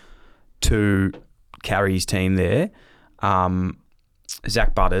does to carry his team there,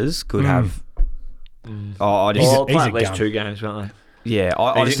 Zach Butters could have... I just... Well, he's play a at least gun. 2 games, won't they? Yeah,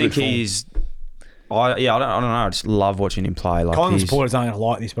 I He's just in think good form. he's... I don't know. I just love watching him play. Like Collingwood he's supporters aren't going to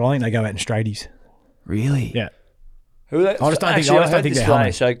like this, but I think they go out in straighties. really. Yeah. I just don't think they're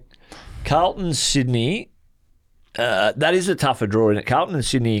humming. So Carlton, Sydney, that is a tougher draw, isn't it? Carlton and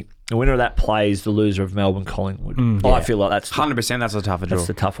Sydney, the winner of that plays the loser of Melbourne, Collingwood. I feel like that's 100%. That's a tougher draw. That's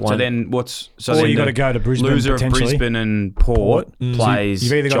the tough one. So then what's Or then you got to the go to Brisbane loser of potentially. Brisbane and Port plays.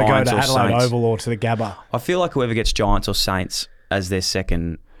 You've either got to go Giants to or Adelaide Saints. Oval or to the Gabba. I feel like whoever gets Giants or Saints as their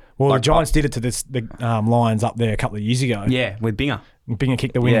second. Well, like, the Giants did it to the Lions up there a couple of years ago. Yeah, with Binger. Binger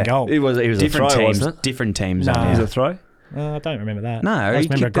kicked the winning Yeah. goal. He was Different a throw, teams. wasn't it? Different teams. No. on He was there. a throw? I don't remember that. No, I he just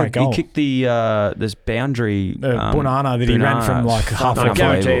remember a great goal. kicked the this boundary. Bunana that he ran from like halfway. I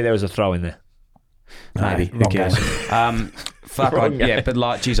guarantee you there was a throw in there. Maybe. Who wrong cares? Fuck. Wrong game. Yeah, but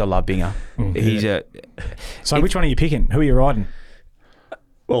like, geez, I love Binger. He's a So which one are you picking? Who are you riding?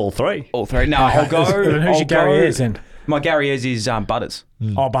 Well, all three. all three. No, I'll go. Who's I'll your Gary go- Ayres then? My Gary Ayres is Butters.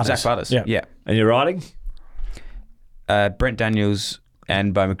 Oh, Butters. Zach Butters. Yeah. Yeah. And you're riding? Brent Daniels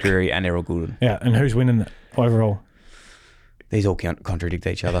and Bo McCreary and Errol Goulden. Yeah, and who's winning it overall? These all contradict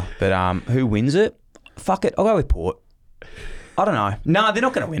each other. But who wins it? Fuck it. I'll go with Port. I don't know. No, they're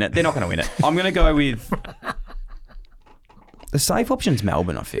not going to win it. They're not going to win it. I'm going to go with... The safe option's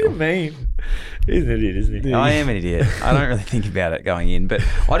Melbourne, I feel. Mean. He's an idiot, isn't he? I am an idiot. I don't really think about it going in, but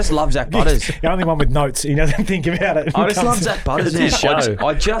I just love Zach Butters. The only one with notes. He doesn't think about it. I just love Zach Butters, man. It's his show.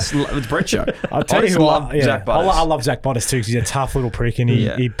 I just love... It's Brett's show. I'll tell I you just who love Zach Butters. I love Zach Butters too because he's a tough little prick and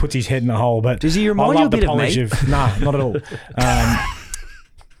he puts his head in the hole. But Does he remind I you love a bit the of polish me? Nah, not at all.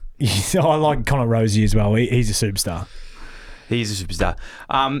 I like Connor Rosie as well. He's a superstar. He's a superstar.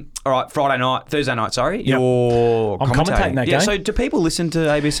 All right, Thursday night, sorry. Yep. You're I'm commentating that game. So do people listen to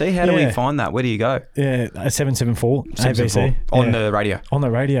ABC? How do we Yeah. find that? Where do you go? Yeah, 774 ABC On Yeah. the radio. On the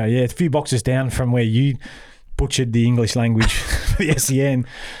radio, yeah. It's a few boxes down from where you butchered the English language for the SEN.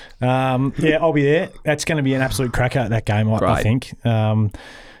 Yeah, I'll be there. That's going to be an absolute cracker, that game, I Great. think.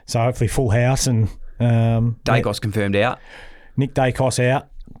 So hopefully full house. And Dacos confirmed out. Nick Dacos out.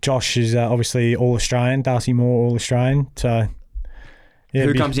 Josh is obviously All-Australian. Darcy Moore, All-Australian. So, yeah.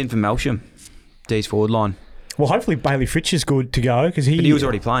 Who comes in for Melsham? D's forward line. Well, hopefully Bailey Fritsch is good to go because But he was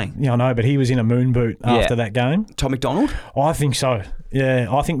already playing. Yeah, I know, but he was in a moon boot after that game. Tom McDonald? I think so. Yeah,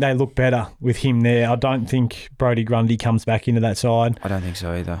 I think they look better with him there. I don't think Brodie Grundy comes back into that side. I don't think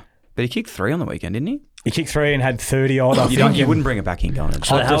so either. But he kicked 3 on the weekend, didn't he? He kicked 3 and had 30 odd. I think. You wouldn't bring it back in going.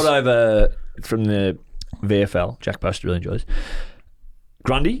 So the holdover from the VFL, Jack Buster really enjoys.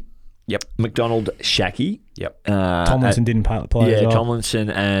 Grundy, Yep. McDonald, Shacky. Yep. Tomlinson didn't play as well. Tomlinson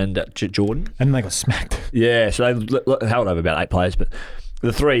and Jordan. And then they got smacked. Yeah, so they held over about 8 players, but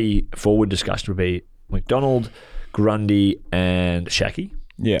the 3 forward discussed would be McDonald, Grundy, and Shacky.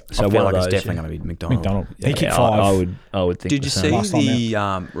 Yeah. I So feel one like of it's those, definitely going to be McDonald. McDonald. Yeah. He kicked 5. I would think. Did the you same. Last time see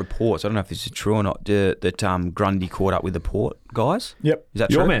the reports? I don't know if this is true or not. That Grundy caught up with the Port guys. Yep. Is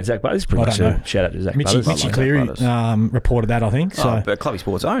that Your true? man Zach Butters? Pretty I much don't know. a shout out to Zach Mitchy Butters. Cleary Butters. reported that, I think. So Oh, but Clubby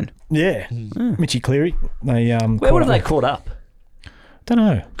Sports own. yeah, Mitchy Cleary. They Where would have they caught up? Don't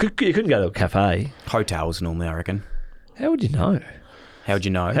know. You couldn't go to a cafe. Hotels normally, I reckon. How would you know? How'd you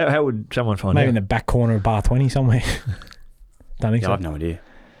know? How would someone find Maybe out? in the back corner of bar 20 somewhere. Don't think Yeah, so. I've no idea.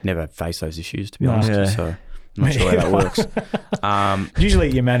 Never faced those issues, to be No. honest. Yeah. So I'm not sure how that works. Usually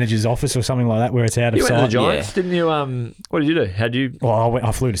at your manager's office or something like that where it's out of You went to the sight. Giants, didn't you? What did you do? How'd you Well,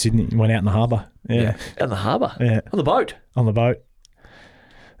 I flew to Sydney and went out in the harbour. Yeah. out in the harbour? Yeah. On the boat? On the boat.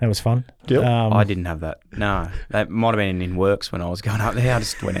 That was fun. Yep. I didn't have that. No, that might have been in works when I was going up there. I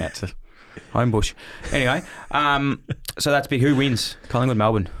just went out to Homebush. Anyway, so that's big. Who wins? Collingwood,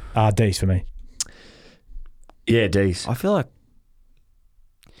 Melbourne. D's for me. Yeah, D's. I feel like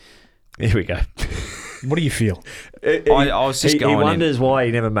Here we go. What do you feel? I was just He going in. wonders why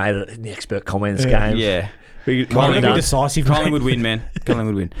he never made it in the expert comments game. Yeah. We- Gotta well be done. decisive, mate. Collingwood win, man.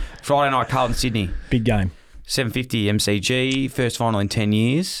 Collingwood win. Friday night, Carlton, Sydney. Big game. 750 MCG. First final in 10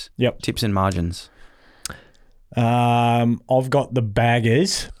 years. Yep. Tips and margins. I've got the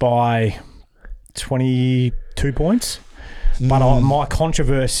Baggers by 22 points. But my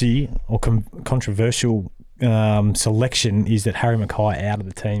controversy or controversial selection is that Harry Mackay out of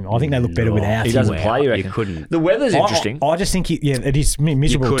the team. I think they look better without He him. doesn't play, you reckon? You couldn't. The weather's interesting. I just think, it is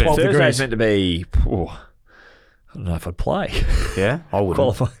miserable. couldn't. 12 Thursday's degrees. meant to be... I don't know if I'd play. Yeah, I wouldn't.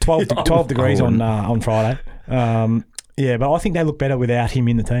 Qualify. 12 degrees on Friday. Yeah, but I think they look better without him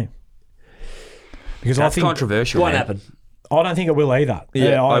in the team. Because That's I think controversial. Won't man. happen. I don't think it will either.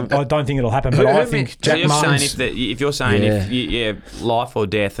 Yeah, I don't think it'll happen. But I think So Jack you're saying Mullins. if you're saying life or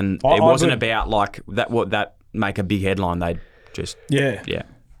death, and I it wasn't would- about like that make a big headline, they'd just Yeah. yeah.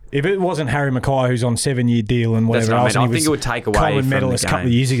 if it wasn't Harry Mackay who's on 7-year deal and That's whatever what I else, mean. and I he think it was would take away Coleman from the medalist a couple of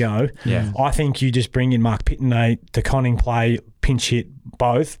game. years ago. Yeah. I think you just bring in Mark Pittenay, De Conning play pinch hit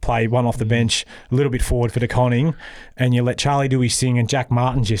both, play one off the bench, a little bit forward for De Conning, and you let Charlie do his thing, and Jack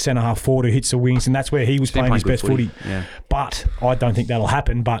Martin's your centre half forward who hits the wings, and that's where he was He's been playing his playing best good footy. Yeah. But I don't think that'll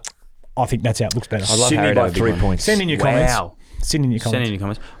happen. But I think that's how it looks better. I'd love Sydney Harry to by have a big 3 one. points. Send in your comments. Wow. Send in your Send comments. in your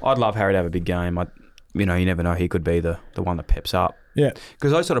comments. I'd love Harry to have a big game. You never know. He could be the one that peps up. Yeah.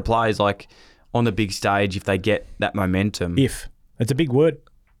 Because those sort of players, like on the big stage, if they get that momentum, If. It's a big word.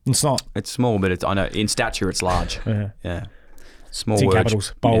 It's not. it's small, but I know in stature it's large. Yeah. Small It's in word.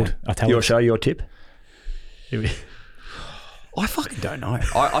 capitals. Bold. Yeah. Italics. Your show, your tip? I fucking don't know.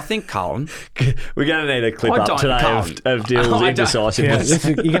 I think Cullen. We're going to need a clip I up don't today count. of Dill's I don't- Yeah, indecisiveness.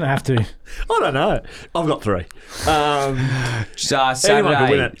 you're going to have to. I don't know. I've got 3. Anyone could win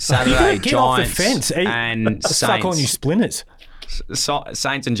Saturday, it. Saturday, Get off the Giants fence. and Start calling you Saints. splinters.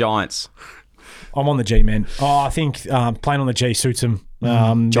 Saints and Giants. I'm on the G, man. I think playing on the G suits them.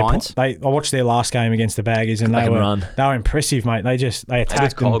 Giants? I watched their last game against the Baggers, and They can run. they were impressive, mate. They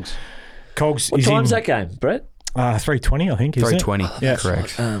attacked them. Cogs. Cogs What is time's in that game, Brett? 3:20, I think. Isn't 320. Yeah.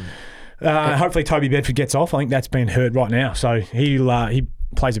 Correct. Hopefully Toby Bedford gets off. I think that's been heard right now, so he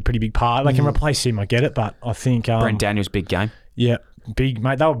plays a pretty big part. They can replace him, I get it, but I think Brent Daniels, big game. yeah, big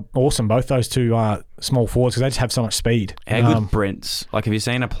mate. They were awesome, both those two small forwards, because they just have so much speed. How good Brent's. Like, have you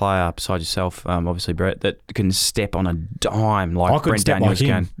seen a player beside yourself, obviously, Brett, that can step on a dime I like couldn't Brent step Daniels like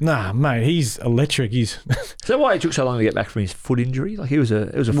him. can? Nah, mate, he's electric. He's Is that why it took so long to get back from his foot injury? Like it was a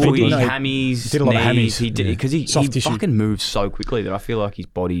Footy, no, hammies, did a lot of knees. hammies. He did because he Soft tissue. fucking moves so quickly that I feel like his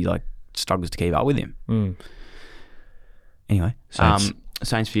body struggles to keep up with him. Anyway,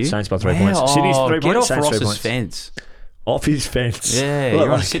 Saints for you. Saints by 3 points. Sydney's 3 Get points. off Saints 3 Ross's points. fence. Off his fence. Yeah, Look, you're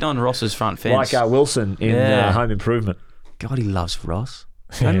like, sitting on Ross's front fence. like Wilson in Yeah. Home Improvement. God, he loves Ross.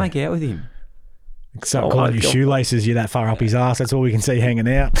 Don't make out with him. start Oh, calling you God. shoelaces. You're that far up his ass. That's all we can see hanging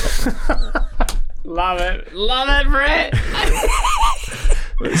out. Love it, Brett.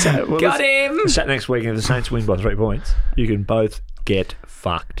 Got him. Sat next week, and if the Saints win by 3 points, you can both get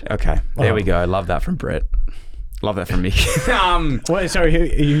fucked. Okay, there we go. Love that from Brett. Love that from Mick. Wait, sorry, who are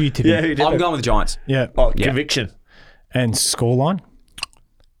you tipping? who did I'm it? going with the Giants. Yeah. Oh, Yeah. conviction. And scoreline?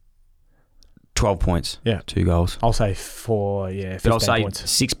 12 points. Yeah. 2 goals. I'll say 15 But I'll say points.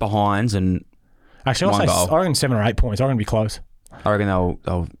 6 behinds, and Actually, I'll one say goal. I reckon 7 or 8 points. I reckon be close. I reckon they'll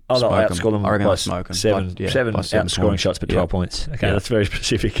They'll smoke outscore them I reckon by they'll smoke them. seven by 7 outscoring points. shots, but 12 points. Okay, Yeah. that's very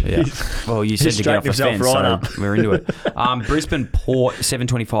specific. Yeah. Well, you said to get off the straightened fence, himself so right we're into it. Brisbane Port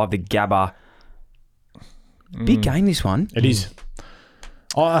 7:25. The Gabba. Big game, this one. It is.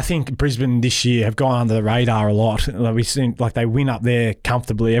 I think Brisbane this year have gone under the radar a lot. Like we seem like they win up there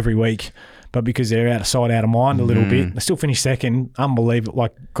comfortably every week, but because they're out of sight, out of mind a little bit, they still finish second. Unbelievable,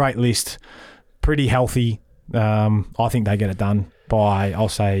 like great list, pretty healthy. I think they get it done by, I'll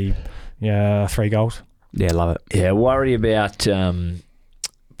say, 3 goals. Yeah, love it. Yeah, worry about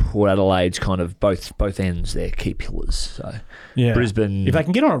Port Adelaide's kind of both ends, their key pillars. So Yeah, Brisbane, if they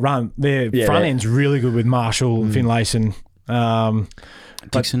can get on a run, their front end's really good with Marshall, Finlayson.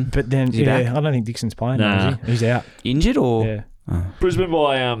 Dixon. But then, Is he back? I don't think Dixon's playing. Nah. Is he? He's out. Injured or? Yeah. Brisbane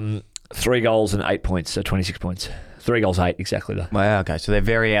by 3 goals and 8 points, so 26 points. 3 goals, 8 exactly though. Well, okay, so they're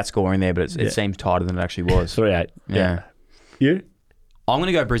very outscoring there, but it seems tighter than it actually was. 3-8. Yeah. You? I'm going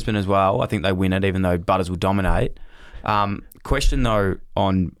to go Brisbane as well. I think they win it, even though Butters will dominate. Question though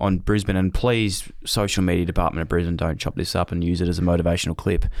on Brisbane, and please, social media department of Brisbane, don't chop this up and use it as a motivational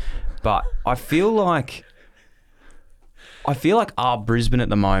clip. But I feel like are Brisbane at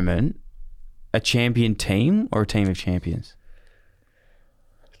the moment a champion team or a team of champions?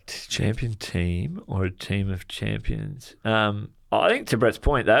 Champion team or a team of champions? I think to Brett's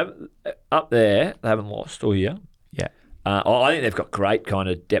point, up there, they haven't lost all year. Yeah. I think they've got great kind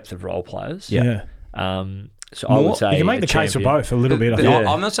of depth of role players. Yeah. So I would say You can make the case for both a little bit. I But think.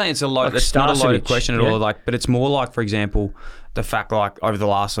 I'm not saying it's a load. Like It's not a loaded Starcevic, question at yeah. all. But it's more like, for example, the fact over the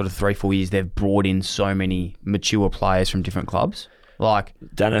last sort of 3-4 years, they've brought in so many mature players from different clubs. Like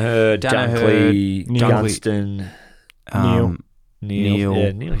Danaher, Dunkley, Neil. Gunston, um, Neil.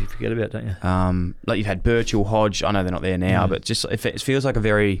 Yeah, Neil you forget about, don't you? like you've had Birchall, Hodge. I know they're not there now, but just it feels like a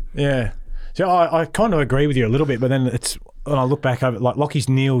very Yeah. So I kind of agree with you a little bit, but then it's when I look back over like Lockie's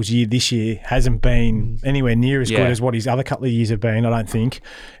Neil's year this year hasn't been anywhere near as good as what his other couple of years have been, I don't think.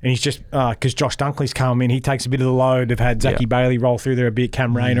 And he's just because Josh Dunkley's come in, he takes a bit of the load. They've had Zachy Bailey roll through there a bit,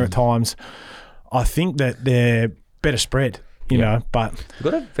 Cam Rayner at times. I think that they're better spread, you know, but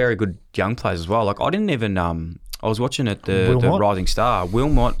We've got a very good young players as well. Like I didn't even I was watching it, the Wilmot? Rising Star,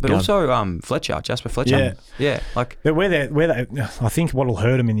 Wilmot, but Go on. also Fletcher, Jasper Fletcher. Yeah, like But where they, I think what'll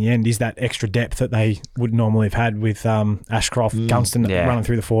hurt them in the end is that extra depth that they would normally have had with Ashcroft, Gunston running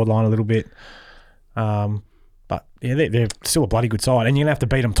through the forward line a little bit. But yeah, they're still a bloody good side, and you're gonna have to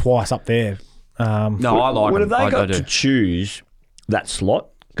beat them twice up there. no, I like Would them. have they I got do. to choose that slot?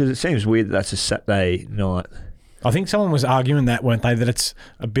 Because it seems weird that that's a Saturday night. I think someone was arguing that, weren't they? That it's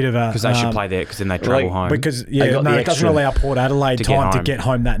a bit of a Because they should play there because then they travel home. Because They got the it doesn't extra allow Port Adelaide to get time to home. get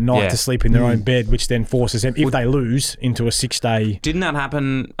home that night Yeah. to sleep in their own bed, which then forces them, if they lose, into a 6-day. Didn't that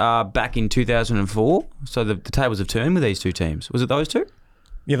happen back in 2004? So the tables have turned with these two teams. Was it those two?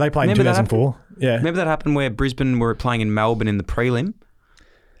 Yeah, they played in Remember that 2004. Yeah. Remember that happened where Brisbane were playing in Melbourne in the prelim?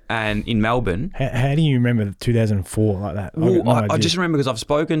 And in Melbourne... How do you remember 2004 like that? Well, I idea. just remember because I've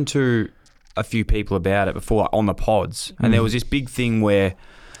spoken to a few people about it before on the pods, and there was this big thing where,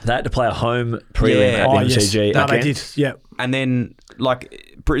 They had to play a home prelim Yeah. at the yes. MCG. No, again. they did. Yeah. and then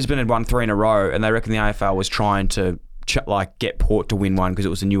like Brisbane had won 3 in a row, and they reckon the AFL was trying to get Port to win one because it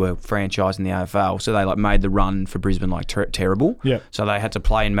was a newer franchise in the AFL, so they like made the run for Brisbane like terrible. Yeah. So they had to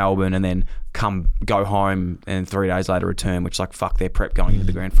play in Melbourne and then go home and 3 days later return, which like fuck their prep going into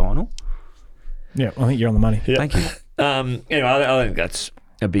the grand final. Yeah, I think you're on the money. Yeah. Thank you. Anyway, I don't think that's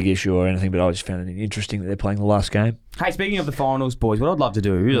a big issue or anything, but I just found it interesting that they're playing the last game. Hey, speaking of the finals, boys, what I'd love to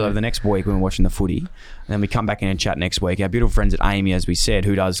do over the next week when we're watching the footy, and then we come back in and chat next week, our beautiful friends at Amy, as we said,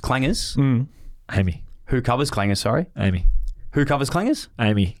 who does clangers. Amy. Who covers clangers, sorry? Amy. Who covers clangers?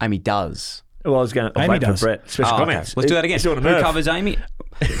 Amy. Amy does. Well, I was going to Amy wait for does. Brett. Special Okay. comments. Let's do that again. It's doing a Who nerve. covers Amy?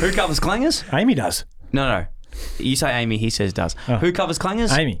 Who covers clangers? Amy does. No. You say Amy, he says does. Who covers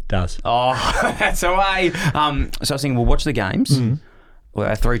clangers? Amy. Does. Oh, that's away. So I was thinking we'll watch the games. We'll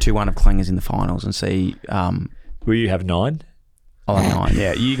have 3-2-1 of clangers in the finals and see. Will you have 9? I'll have 9.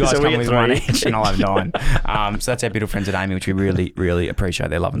 Yeah, you guys So we come get with 1 3. each and I'll have 9. So that's our beautiful friends at Amy, which we really, really appreciate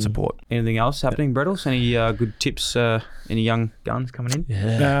their love and support. Anything else happening, Brettles? Any good tips? Any young guns coming in?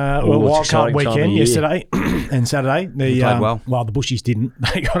 Yeah. Well, it's wildcard exciting time of weekend year. yesterday and Saturday. We played well. Well, the Bushies didn't.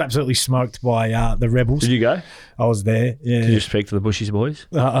 They got absolutely smoked by the Rebels. Did you go? I was there. Yeah. Did you speak to the Bushies boys?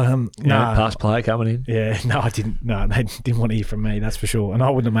 No. Past player coming in. Yeah, no, I didn't. No, they didn't want to hear from me, that's for sure. And I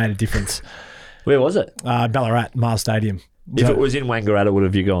wouldn't have made a difference. Where was it? Ballarat, Mars Stadium. If it was in Wangaratta, would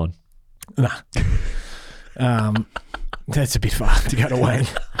have you gone? That's a bit far to go to Wang.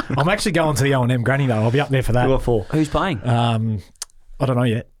 I'm actually going to the O&M Granny, though. I'll be up there for that. Who are for? Who's playing? I don't know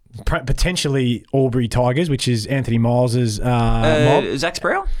yet. Potentially Albury Tigers, which is Anthony Miles's mob. Zach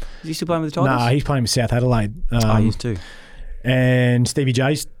Sproul? Is he still playing with the Tigers? Nah, he's playing with South Adelaide. He is too. And Stevie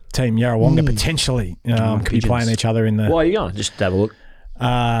J's team, Yarrawonga, potentially could be Pigeons. playing each other in the... Why are you going? Just have a look.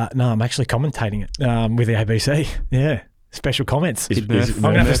 No, I'm actually commentating it with the ABC. Yeah. Special comments. Did Murph- I'm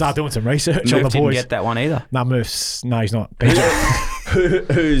going to have to start doing some research on Murph the didn't boys. get that one either. No, Murph's... No, he's not.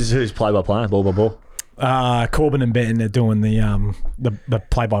 BJ. Who's play-by-play? Ball by ball. Corbin and Benton are doing the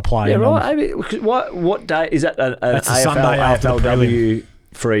play-by-play. Yeah, and right. I mean, what day is that? An That's a AFL, Sunday after the AFLW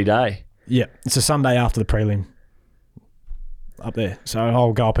free day. Yeah, it's a Sunday after the prelim up there. So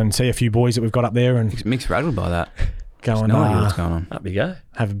I'll go up and see a few boys that we've got up there and Mick's rattled by that. go and No idea what's going on. Up you go.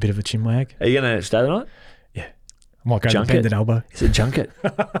 have a bit of a chinwag. Are you going to stay the night? I might go to the Junket? Bended Elbow. It's a junket.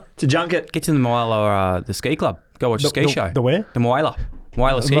 It's a junket. Get to the Moala or the ski club. Go watch a ski show. The where? The Moala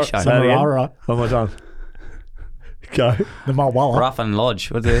ski show. Say it again. Right. One more time. Go. The Mulwala. Rough and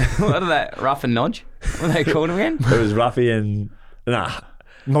Lodge. What are that? Rough and Nodge? What are they called again? It was Ruffy and... Nah.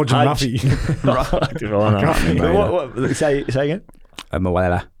 Nodge and Ruffy. Say again.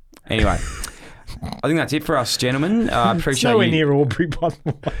 Moala. Anyway, I think that's it for us, gentlemen. I It's appreciate nowhere you. near Albury, by the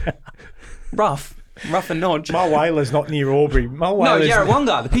way. Rough and Nodge. Mulwala's not near Aubrey. No, Mulwala's...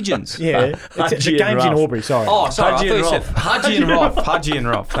 Yarrawonga, the Pigeons. Yeah. Haji The game's and in Ruff. Aubrey, sorry. Oh, sorry. Haji I and thought you said Roff. Haji and Roff. Haji and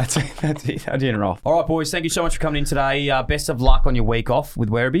Roff. That's it. Haji and Roff. All right, boys. Thank you so much for coming in today. Best of luck on your week off with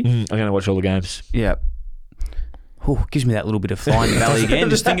Werribee. I'm going to watch all the games. Yeah. Ooh, gives me that little bit of fly in the belly again.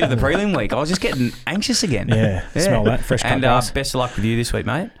 Just thinking of the prelim week. I was just getting anxious again. Yeah, smell that. Fresh cut And grass. best of luck with you this week,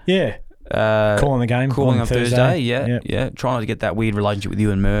 mate. Yeah. Calling the game Calling on Thursday. Yep. Yeah. Try not to get that weird relationship with you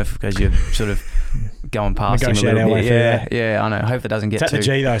and Murph because you're sort of going past him a Negotiate little our way bit. through Yeah, that. yeah, I know. Hope it doesn't get It's at too... the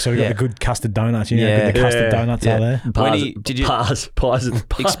G, though, so we've got Yeah. the good custard donuts. You know, Yeah. the custard donuts are there. When did you Pies at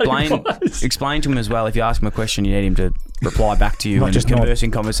the explain to him as well? If you ask him a question, you need him to reply back to you Not and just just nod. converse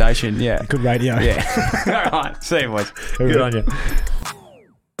in conversation. Yeah. Good radio. Yeah. All right. See you, boys. Good on you.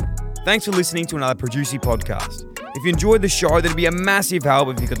 Thanks for listening to another Producy podcast. If you enjoyed the show, that'd be a massive help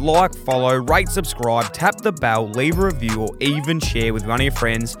if you could like, follow, rate, subscribe, tap the bell, leave a review, or even share with one of your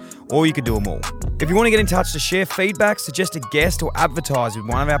friends, or you could do them all. If you want to get in touch to share feedback, suggest a guest, or advertise with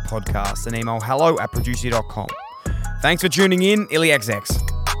one of our podcasts, then email hello@producer.com. Thanks for tuning in, IllyXX.